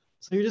work.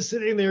 So you're just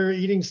sitting there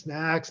eating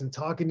snacks and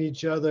talking to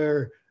each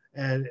other.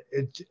 And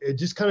it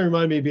just kind of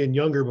reminded me of being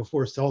younger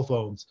before cell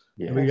phones.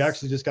 Yes. And we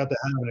actually just got to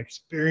have an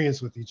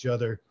experience with each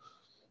other.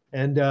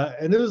 And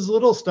it was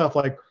little stuff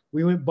like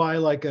we went by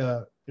like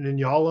an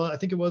Inyala, I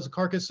think it was a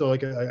carcass. So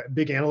like a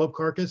big antelope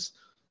carcass.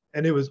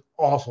 And it was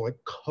awful. It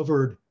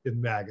covered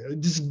in maggots.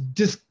 Just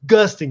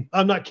disgusting.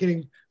 I'm not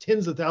kidding.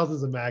 Tens of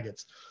thousands of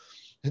maggots.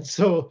 And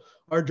so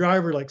our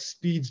driver like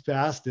speeds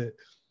past it.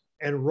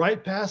 And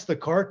right past the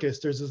carcass,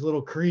 there's this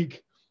little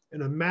creek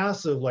and a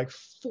massive, like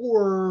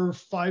 4 or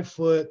 5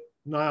 foot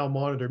Nile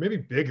monitor, maybe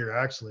bigger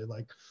actually.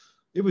 Like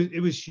it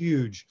was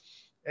huge,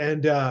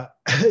 and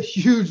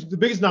huge, the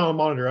biggest Nile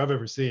monitor I've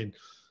ever seen.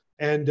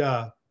 And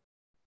we're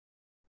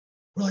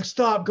like,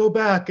 stop, go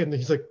back. And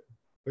he's like,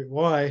 wait,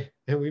 why?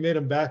 And we made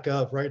him back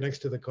up right next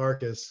to the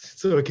carcass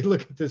so we could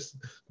look at this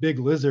big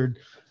lizard.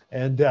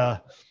 And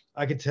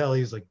I could tell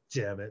he's like,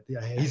 damn it.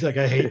 He's like,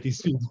 I hate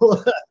these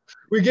people.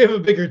 We gave him a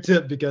bigger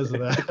tip because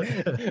of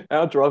that.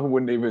 Our driver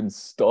wouldn't even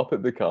stop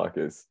at the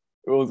carcass.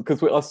 It was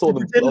because I saw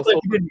them. He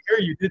didn't hear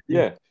you, did he?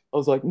 Yeah. I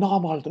was like, no,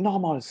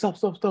 man,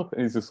 stop.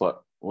 And he's just like,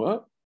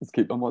 what?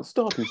 I'm like,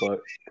 stop. He's like,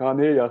 can't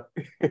hear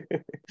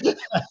you.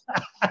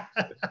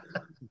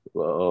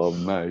 Oh,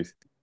 mate.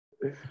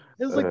 It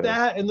was like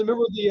that. And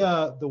remember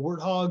the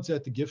warthogs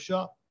at the gift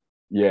shop?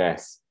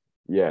 Yes,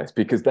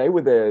 because they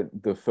were there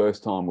the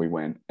first time we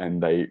went,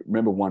 and they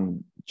remember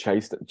one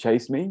chased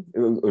me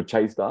or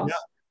chased us. Yeah.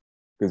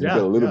 Because we got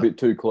a little bit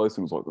too close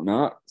and was like,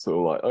 nah.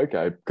 So we're like,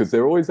 okay, because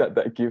they're always at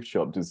that gift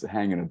shop just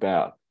hanging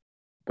about.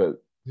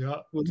 But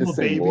with just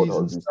little babies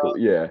and stuff. Cool.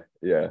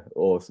 Yeah,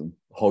 awesome.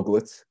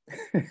 Hoglets.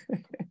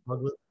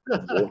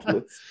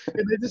 Worthless.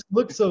 And they just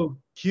look so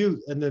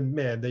cute. And then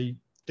man,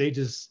 they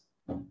just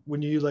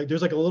when you like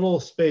there's like a little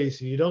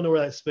space and you don't know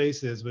where that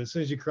space is, but as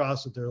soon as you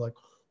cross it, they're like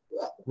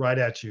right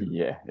at you.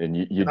 Yeah, and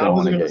you And I don't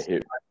want to wasn't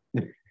get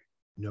hit.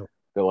 No.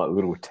 They're like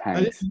little I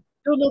tanks.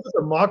 don't know if it's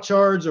a mock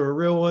charge or a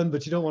real one,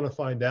 but you don't want to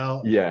find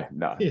out. Yeah,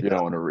 no, you Yeah.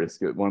 don't want to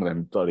risk it. One of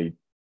them bloody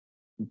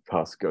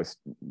tusks goes.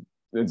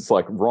 It's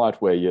like right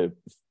where your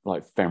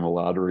like femoral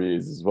artery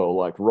is as well,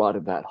 like right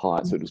at that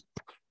height. So just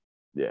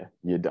yeah,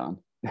 you're done.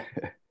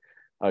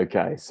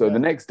 Okay, so Yeah. the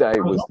next day I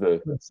was was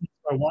the gonna see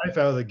my wife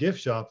out of the gift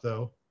shop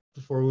though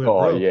before we went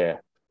oh broke.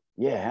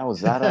 yeah. How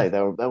was that? They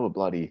were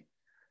bloody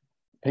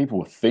people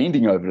were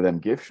fiending over to them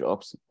gift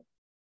shops.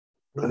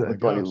 Oh They my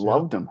bloody gosh, yeah.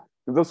 loved them.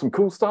 There's some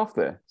cool stuff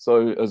there.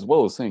 So as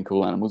well as seeing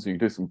cool animals, you can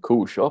do some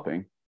cool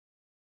shopping.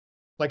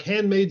 Like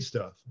handmade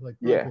stuff, like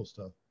really Yeah. cool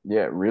stuff.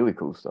 Yeah, really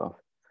cool stuff.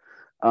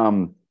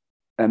 And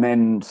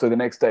then so the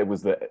next day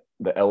was the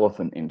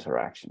elephant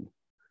interaction.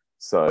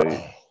 So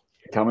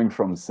coming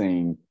from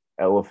seeing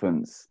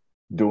elephants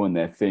doing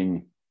their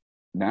thing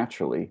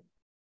naturally,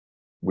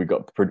 we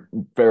got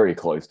very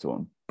close to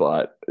them.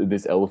 But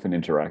this elephant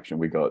interaction,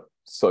 we got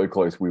so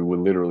close, we were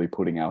literally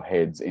putting our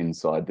heads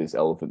inside this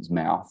elephant's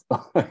mouth.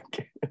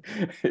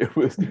 It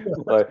was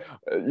like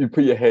you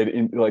put your head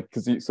in, like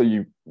because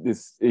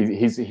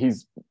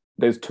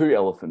there's two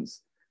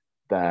elephants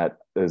that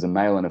there's a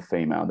male and a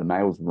female. The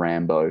male's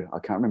Rambo. I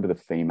can't remember the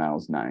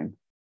female's name,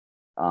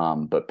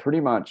 but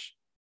pretty much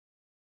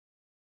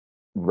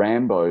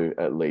Rambo,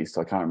 at least,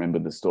 I can't remember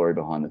the story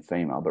behind the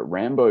female, but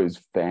Rambo's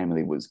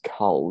family was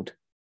culled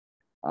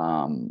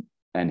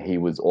and he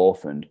was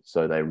orphaned.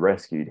 So they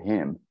rescued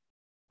him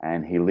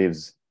and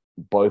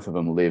both of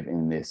them live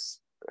in this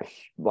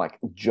like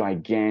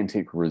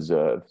gigantic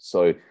reserve.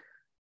 So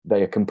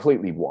they are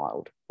completely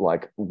wild,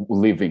 like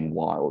living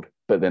wild,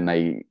 but then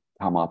they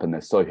come up and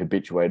they're so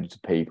habituated to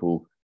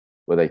people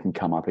where they can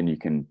come up and you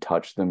can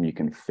touch them, you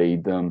can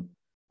feed them.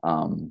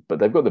 But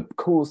they've got the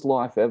coolest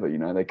life ever, you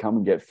know, they come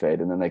and get fed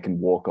and then they can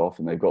walk off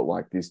and they've got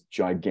like this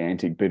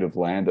gigantic bit of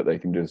land that they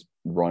can just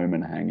roam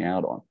and hang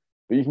out on.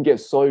 But you can get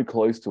so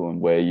close to him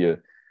where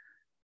you're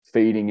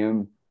feeding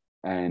him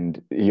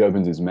and he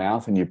opens his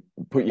mouth and you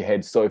put your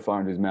head so far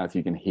into his mouth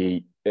you can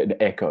hear an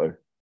echo.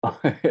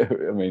 I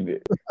mean,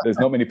 there's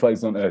not many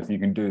places on earth you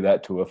can do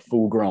that to a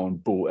full-grown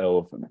bull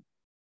elephant.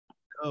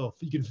 Oh,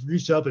 you can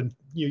reach up and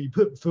you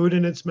put food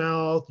in its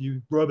mouth,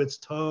 you rub its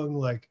tongue,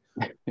 like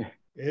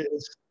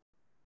it's.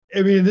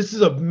 I mean, this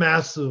is a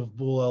massive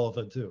bull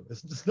elephant too.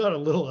 It's not a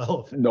little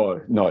elephant.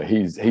 No,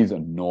 he's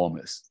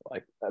enormous,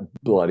 like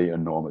bloody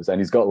enormous,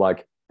 and he's got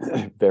like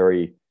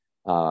very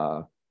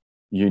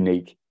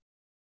unique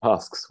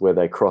tusks where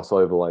they cross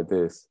over like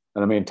this.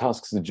 And I mean,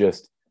 tusks are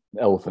just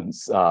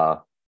elephants'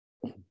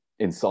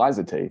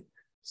 incisor teeth.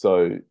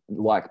 So,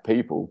 like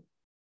people,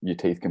 your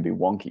teeth can be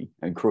wonky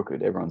and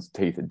crooked. Everyone's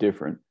teeth are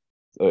different.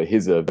 So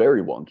his are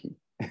very wonky.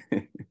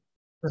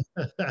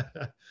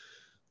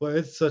 Well,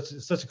 it's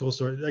such a cool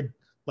story.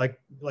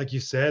 Like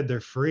you said, they're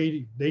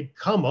free. They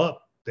come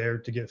up there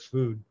to get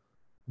food,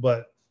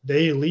 but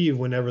they leave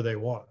whenever they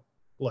want.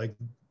 Like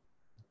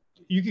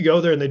you could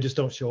go there and they just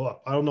don't show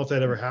up. I don't know if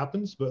that ever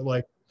happens, but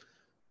like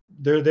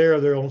they're there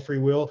of their own free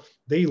will.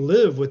 They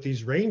live with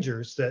these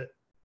rangers that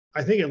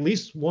I think at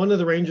least one of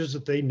the rangers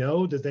that they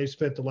know that they've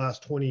spent the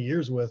last 20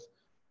 years with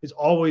is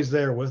always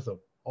there with them.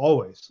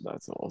 Always.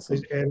 That's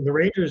awesome. And the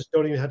rangers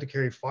don't even have to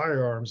carry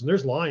firearms. And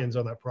there's lions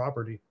on that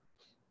property.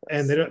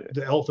 And they don't.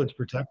 The elephants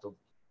protect them.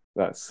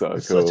 That's so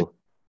cool.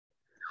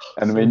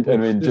 And I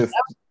mean, just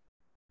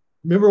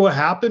remember what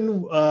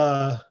happened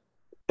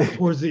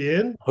towards the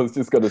end. I was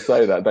just going to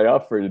say that they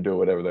are free to do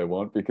whatever they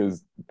want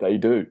because they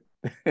do.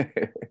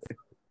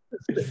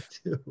 They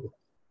do.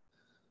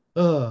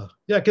 Yeah,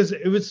 because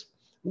it was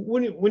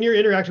when you're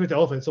interacting with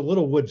elephants, a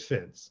little wood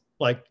fence,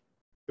 like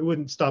it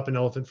wouldn't stop an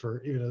elephant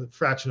for even a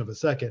fraction of a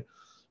second.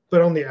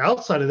 But on the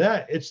outside of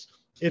that,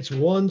 it's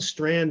one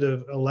strand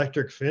of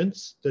electric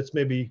fence that's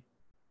maybe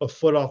a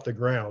foot off the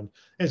ground.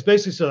 And it's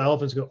basically so the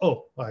elephants go,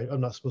 oh, I'm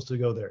not supposed to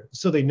go there.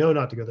 So they know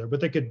not to go there, but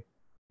they could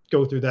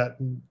go through that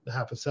in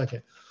half a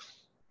second.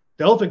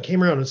 The elephant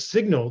came around and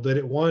signaled that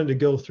it wanted to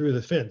go through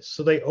the fence.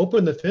 So they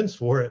opened the fence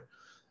for it.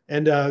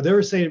 And they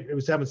were saying it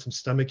was having some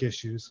stomach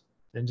issues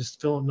and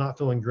just not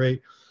feeling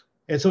great.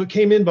 And so it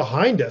came in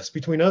behind us,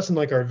 between us and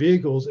like our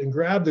vehicles, and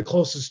grabbed the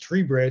closest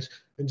tree branch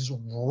and just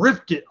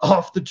ripped it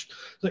off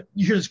like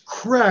you hear this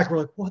crack. We're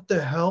like, what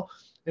the hell?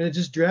 And it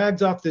just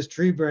drags off this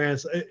tree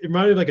branch. It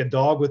reminded me of like a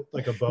dog with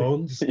like a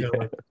bone. Just Yeah.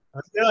 like, I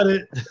got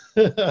it.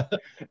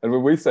 And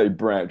when we say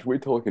branch, we're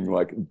talking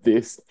like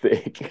this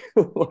thick,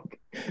 like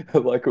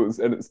it was,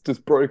 and it's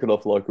just broken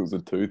off like it was a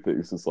tooth.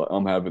 It's just like,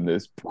 I'm having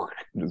this,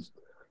 just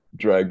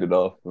dragged it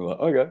off. We're like,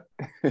 okay.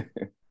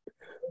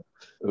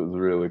 It was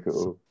really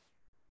cool.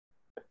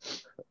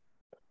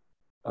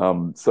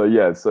 So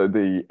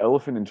the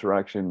elephant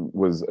interaction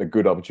was a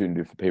good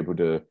opportunity for people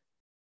to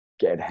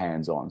get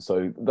hands-on.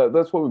 So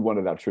that's what we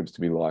wanted our trips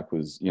to be like,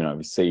 was, you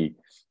know,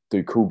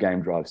 do cool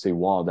game drives, see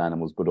wild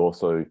animals, but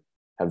also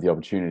have the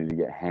opportunity to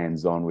get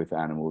hands-on with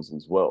animals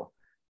as well.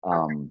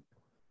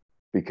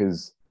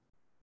 because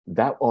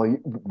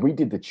we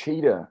did the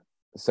cheetah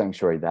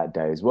sanctuary that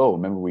day as well.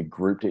 Remember, we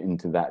grouped it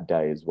into that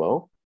day as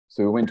well.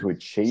 So we went to a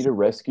cheetah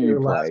rescue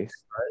place.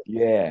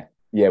 Yeah,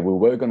 we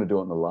were going to do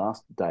it on the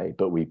last day,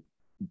 but we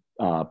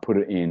put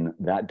it in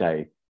that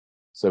day.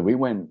 So we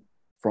went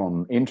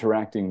from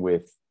interacting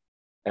with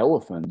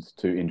elephants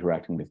to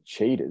interacting with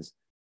cheetahs,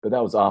 but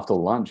that was after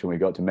lunch, and we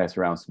got to mess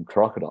around with some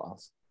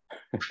crocodiles.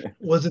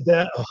 Was it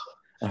that? Oh.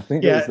 I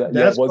think it was that.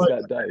 Yeah, it was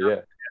that day.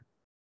 Yeah.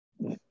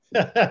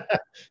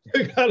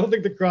 I don't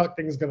think the croc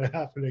thing is going to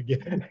happen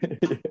again.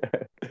 Yeah.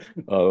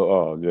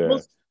 Oh, yeah.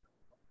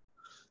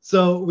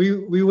 So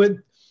we went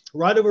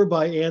right over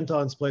by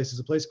Anton's place. Is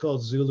a place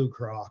called Zulu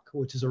Croc,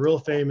 which is a real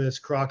famous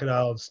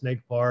crocodile and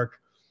snake park.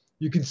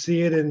 You can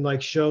see it in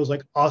like shows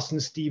like Austin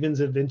Stevens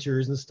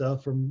Adventures and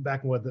stuff from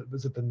back in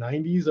was it the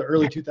 90s or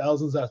early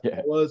 2000s? That's what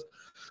it was.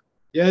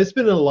 Yeah, it's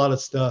been in a lot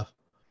of stuff.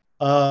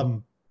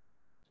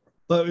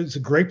 But it's a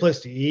great place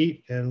to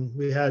eat, and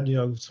we had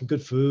some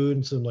good food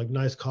and some like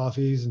nice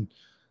coffees, and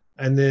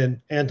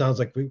then Anton's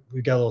like, we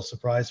got a little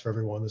surprise for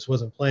everyone. This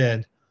wasn't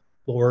planned,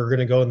 but we're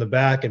gonna go in the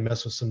back and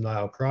mess with some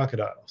Nile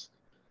crocodiles.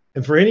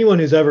 And for anyone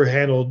who's ever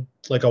handled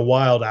like a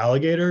wild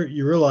alligator,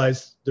 you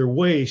realize they're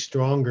way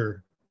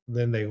stronger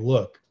than they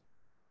look.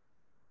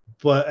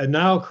 But a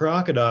Nile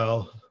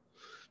crocodile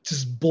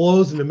just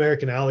blows an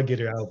American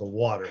alligator out of the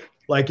water.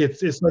 Like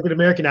it's like an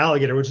American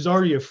alligator, which is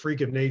already a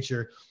freak of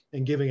nature,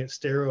 and giving it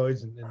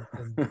steroids and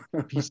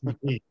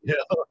PCP.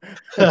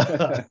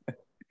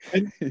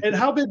 And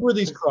how big were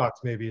these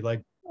crocs? Maybe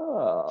like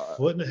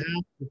foot and a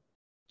half,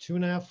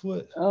 2.5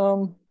 foot.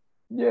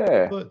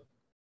 Yeah. Foot.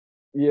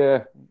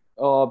 Yeah.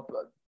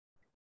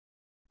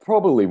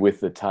 Probably with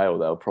the tail,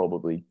 they'll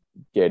probably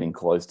getting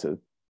close to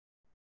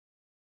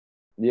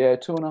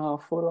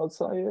 2.5 foot, I'd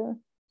say.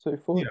 2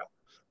 foot.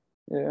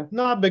 Yeah.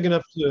 Not big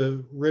enough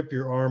to rip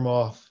your arm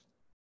off.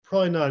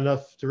 Probably not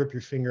enough to rip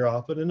your finger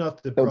off, but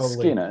enough to probably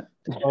skin it.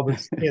 All the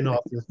skin off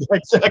your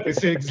exactly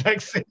the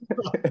exact same.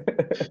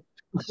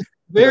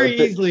 Very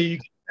easily, you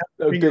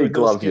can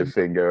deglove your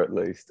finger at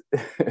least.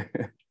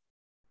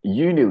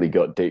 You nearly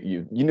got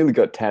you nearly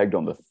got tagged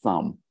on the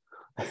thumb.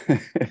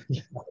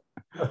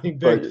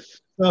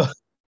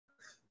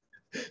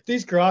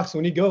 These crocs,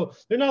 when you go,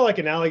 they're not like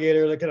an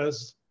alligator that kind of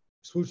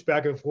swoosh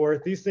back and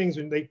forth. These things,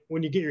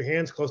 when you get your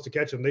hands close to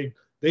catch them,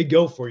 they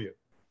go for you.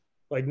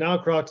 Like now,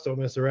 crocs don't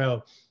mess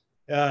around.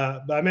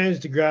 But I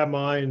managed to grab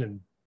mine,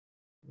 and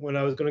when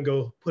I was going to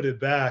go put it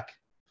back,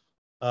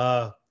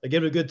 I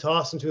gave it a good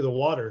toss into the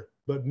water.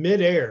 But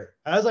midair,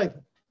 as I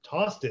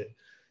tossed it,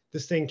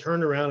 this thing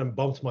turned around and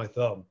bumped my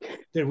thumb.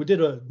 We did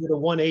a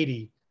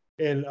 180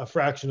 in a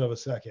fraction of a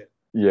second.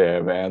 Yeah,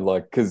 man.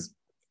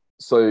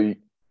 So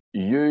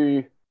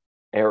you,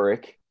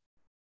 Eric.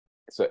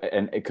 So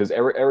because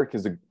Eric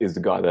is the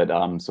guy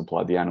that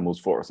supplied the animals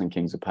for us in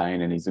Kings of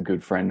Pain, and he's a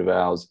good friend of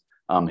ours.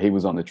 He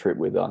was on the trip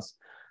with us.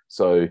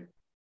 So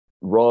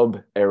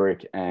Rob,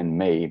 Eric, and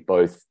me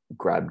both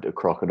grabbed a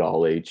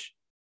crocodile each,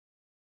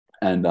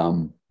 and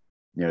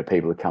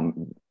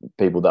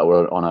people that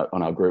were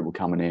on our group were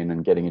coming in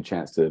and getting a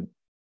chance to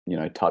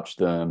touch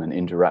them and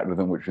interact with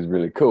them, which was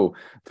really cool.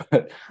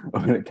 But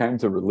when it came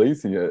to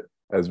releasing it,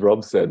 as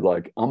Rob said,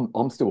 like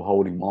I'm still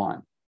holding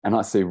mine, and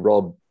I see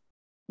Rob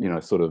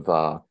sort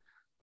of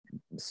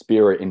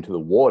spear it into the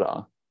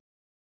water,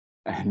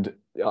 and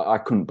I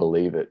couldn't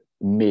believe it.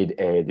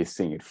 Mid-air, this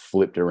thing had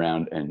flipped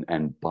around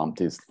and bumped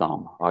his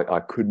thumb. I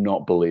could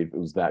not believe it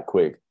was that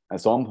quick.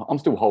 And so I'm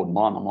still holding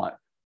mine. I'm like,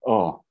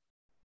 oh,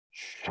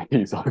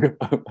 jeez,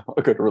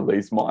 I got to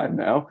release mine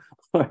now.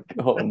 Like,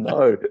 oh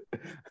no.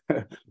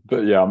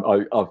 But yeah,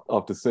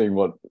 after seeing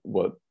what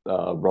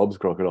Rob's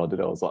crocodile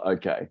did, I was like,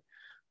 okay,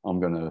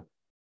 I'm gonna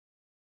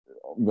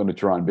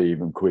try and be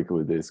even quicker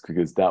with this,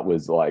 because that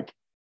was like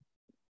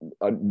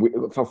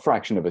for a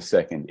fraction of a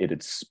second, it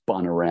had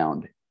spun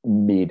around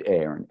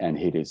mid-air and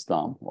hit his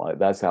thumb. Like,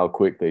 that's how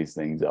quick these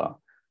things are.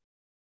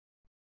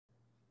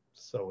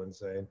 So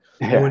insane.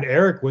 Yeah. And when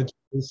Eric went to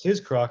release his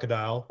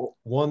crocodile,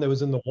 one that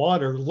was in the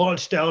water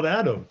launched out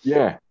at him.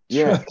 Yeah.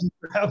 Like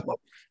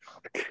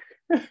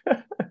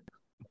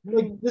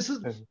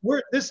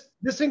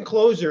this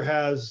enclosure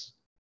has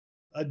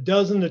a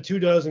dozen to 2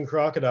 dozen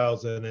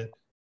crocodiles in it,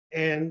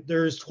 and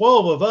there's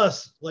 12 of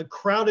us like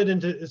crowded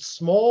into a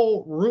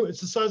small room.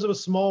 It's the size of a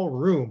small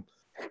room,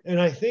 and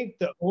I think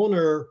the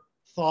owner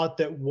thought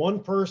that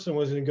one person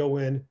was going to go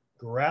in,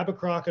 grab a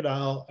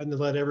crocodile, and then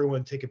let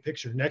everyone take a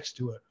picture next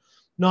to it.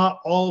 Not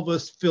all of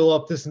us fill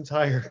up this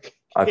entire cage.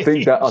 I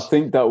think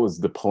that was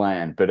the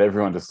plan, but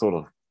everyone just sort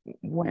of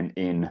went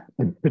in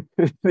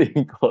the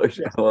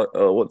enclosure. Yeah. Like,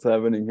 oh, what's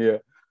happening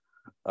here?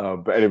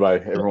 But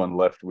anyway, everyone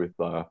left with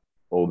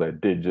all their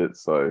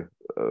digits, so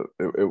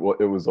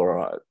it was all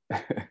right.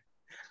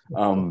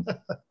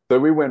 So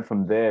we went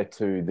from there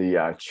to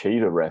the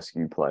cheetah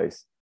rescue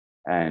place,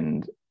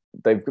 and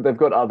they've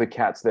got other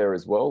cats there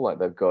as well. Like,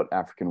 they've got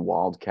African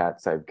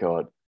wildcats, they've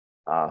got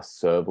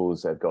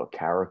servals, they've got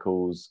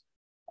caracals,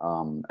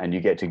 and you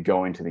get to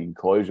go into the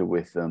enclosure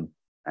with them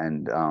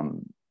and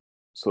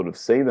sort of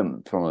see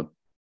them from a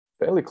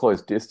fairly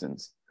close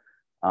distance.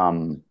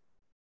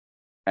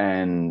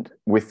 And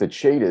with the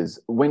cheetahs,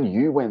 when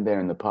you went there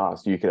in the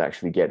past, you could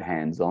actually get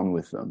hands-on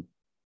with them.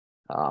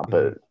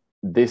 But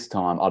this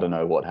time, I don't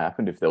know what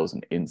happened, if there was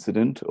an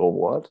incident or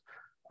what.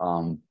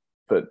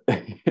 But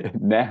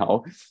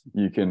now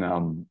you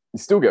can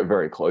still get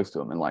very close to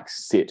them and like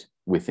sit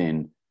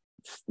within,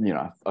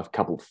 a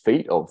couple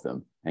feet of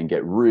them and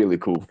get really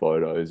cool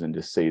photos and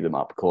just see them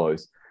up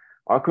close.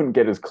 I couldn't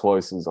get as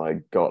close as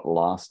I got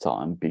last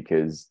time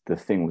because the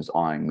thing was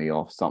eyeing me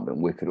off something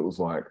wicked. It was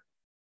like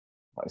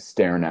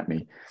staring at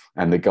me.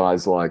 And the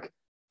guy's like,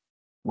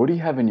 "What do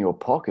you have in your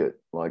pocket?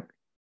 Like,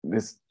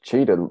 this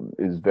cheetah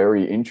is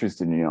very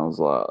interested in you." I was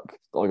like,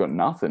 "I got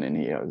nothing in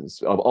here."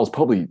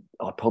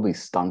 I probably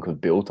stunk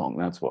of biltong.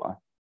 That's why.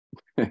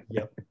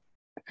 Yep.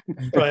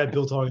 You probably had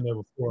biltong in there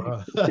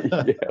before,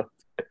 huh? Yeah.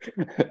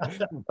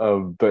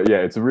 But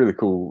yeah, it's a really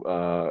cool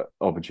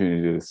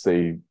opportunity to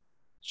see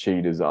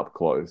cheetahs up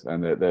close,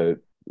 and they're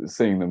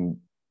seeing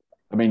them.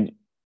 I mean,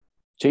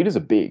 cheetahs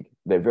are big.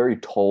 They're very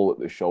tall at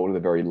the shoulder.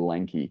 They're very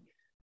lanky,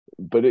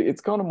 but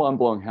it's kind of mind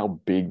blowing how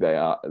big they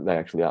are. They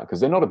actually are, because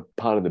they're not a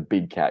part of the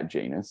big cat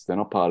genus. They're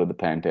not part of the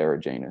Panthera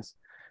genus,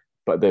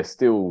 but they're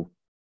still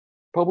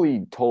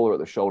probably taller at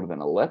the shoulder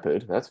than a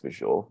leopard. That's for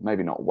sure.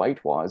 Maybe not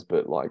weight wise,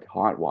 but like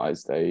height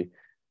wise, they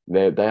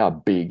are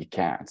big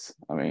cats.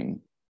 I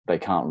mean, they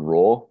can't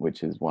roar,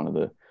 which is one of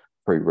the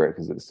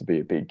prerequisites to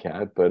be a big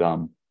cat, but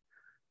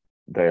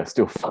they are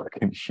still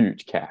fucking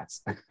huge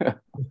cats.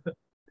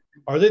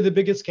 Are they the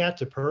biggest cat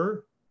to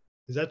purr?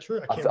 Is that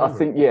true? I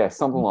think, yeah,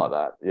 something like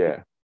that.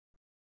 Yeah.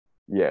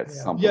 Yeah,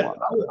 it's something like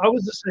that. I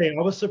was the same.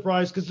 I was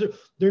surprised because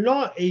they're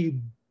not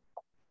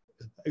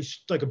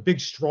like a big,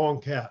 strong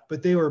cat,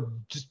 but they were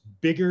just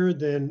bigger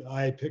than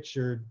I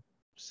pictured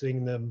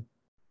seeing them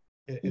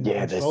in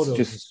they're photos.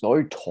 just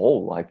so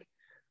tall. Like,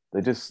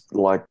 they're just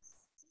like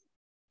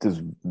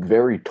just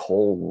very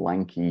tall,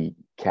 lanky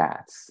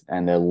cats,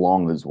 and they're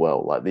long as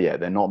well. Like, yeah,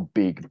 they're not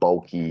big,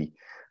 bulky,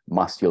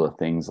 muscular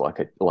things like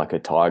a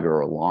tiger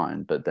or a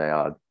lion, but they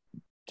are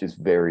just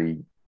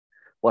very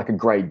like a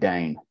Great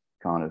Dane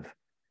kind of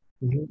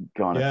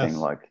thing,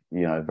 like,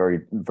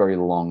 very, very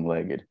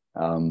long-legged.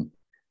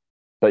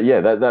 But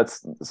yeah,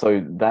 that's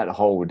so that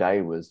whole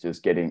day was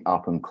just getting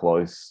up and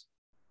close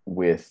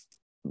with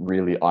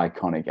really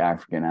iconic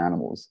African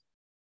animals.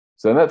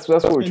 So that's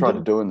what we tried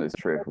to do in this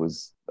trip,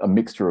 was a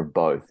mixture of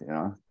both,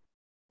 And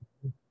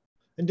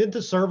didn't the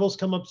servals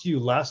come up to you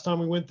last time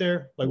we went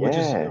there? Like, which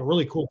is a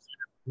really cool.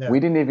 Yeah.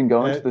 We didn't even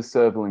go into the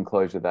serval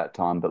enclosure that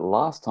time, but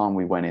last time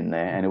we went in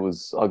there, and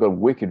I got a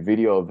wicked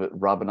video of it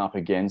rubbing up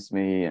against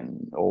me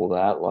and all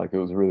that. Like, it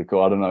was really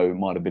cool. I don't know, it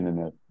might have been in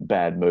a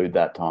bad mood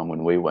that time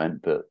when we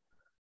went, but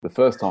the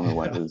first time we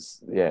went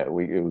was, it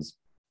was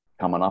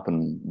coming up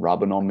and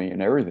rubbing on me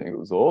and everything. It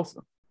was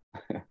awesome.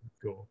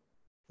 Cool.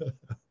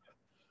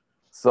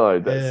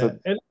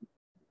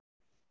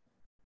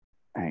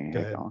 Hang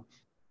on.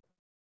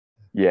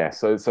 Yeah,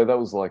 so that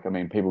was like, I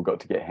mean, people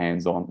got to get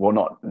hands-on. Well,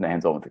 not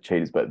hands-on with the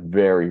cheetahs, but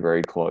very,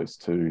 very close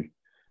to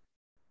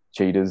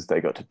cheetahs. They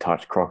got to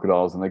touch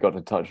crocodiles and they got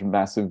to touch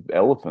massive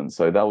elephants.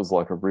 So that was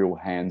like a real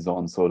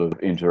hands-on sort of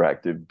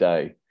interactive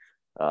day,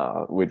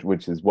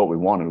 which is what we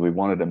wanted. We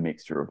wanted a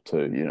mixture of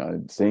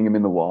two, seeing them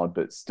in the wild,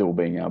 but still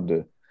being able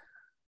to,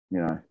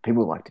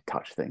 people like to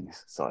touch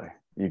things. So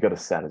you got to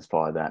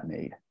satisfy that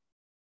need.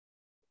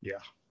 Yeah.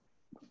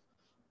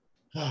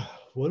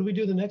 What did we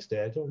do the next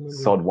day? I don't remember.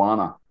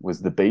 Sodwana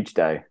was the beach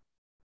day.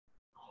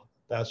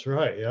 That's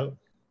right. Yep.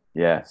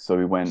 Yeah. So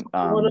we went.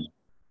 I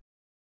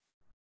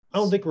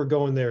don't think we're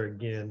going there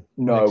again.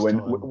 No,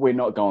 we're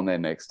not going there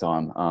next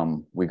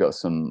time. We got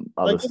some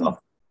other stuff.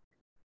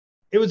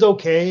 It was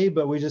okay,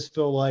 but we just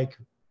feel like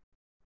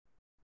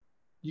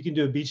you can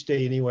do a beach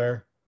day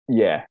anywhere.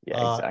 Yeah,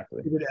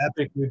 exactly. If it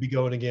epic, we'd be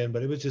going again,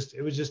 but it was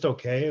just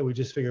okay. We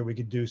just figured we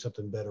could do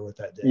something better with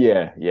that day.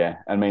 Yeah.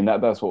 I mean,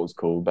 that's what was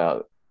cool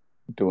about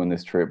doing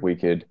this trip. We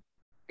could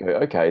go,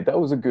 okay, that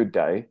was a good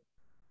day,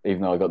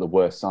 even though I got the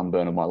worst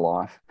sunburn of my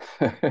life.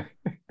 That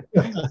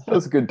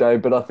was a good day,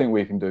 but I think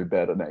we can do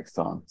better next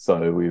time.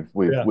 So we've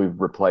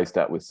replaced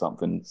that with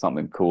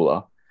something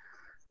cooler.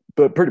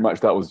 But pretty much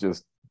that was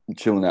just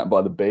chilling out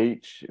by the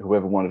beach.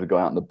 Whoever wanted to go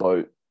out in the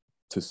boat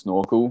to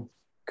snorkel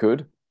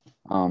could.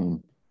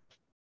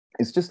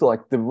 It's just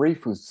like the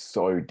reef was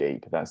so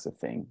deep. That's the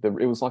thing.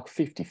 It was like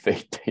 50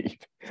 feet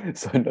deep,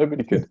 so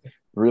nobody could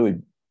really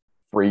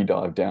free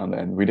dive down there,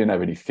 and we didn't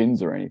have any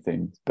fins or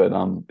anything, but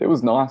it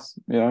was nice,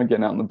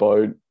 getting out in the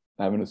boat,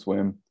 having a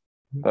swim.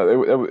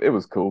 It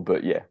was cool,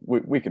 but yeah,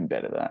 we can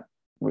better that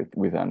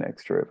with our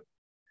next trip.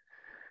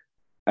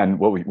 And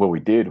what we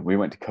did, we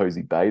went to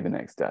Cozy Bay the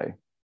next day.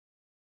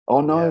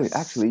 Oh no, yes.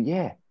 Actually,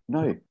 yeah,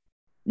 no,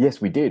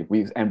 yes, we did.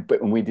 We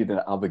did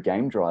another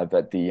game drive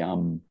at the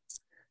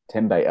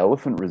Tembe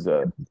Elephant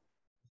Reserve.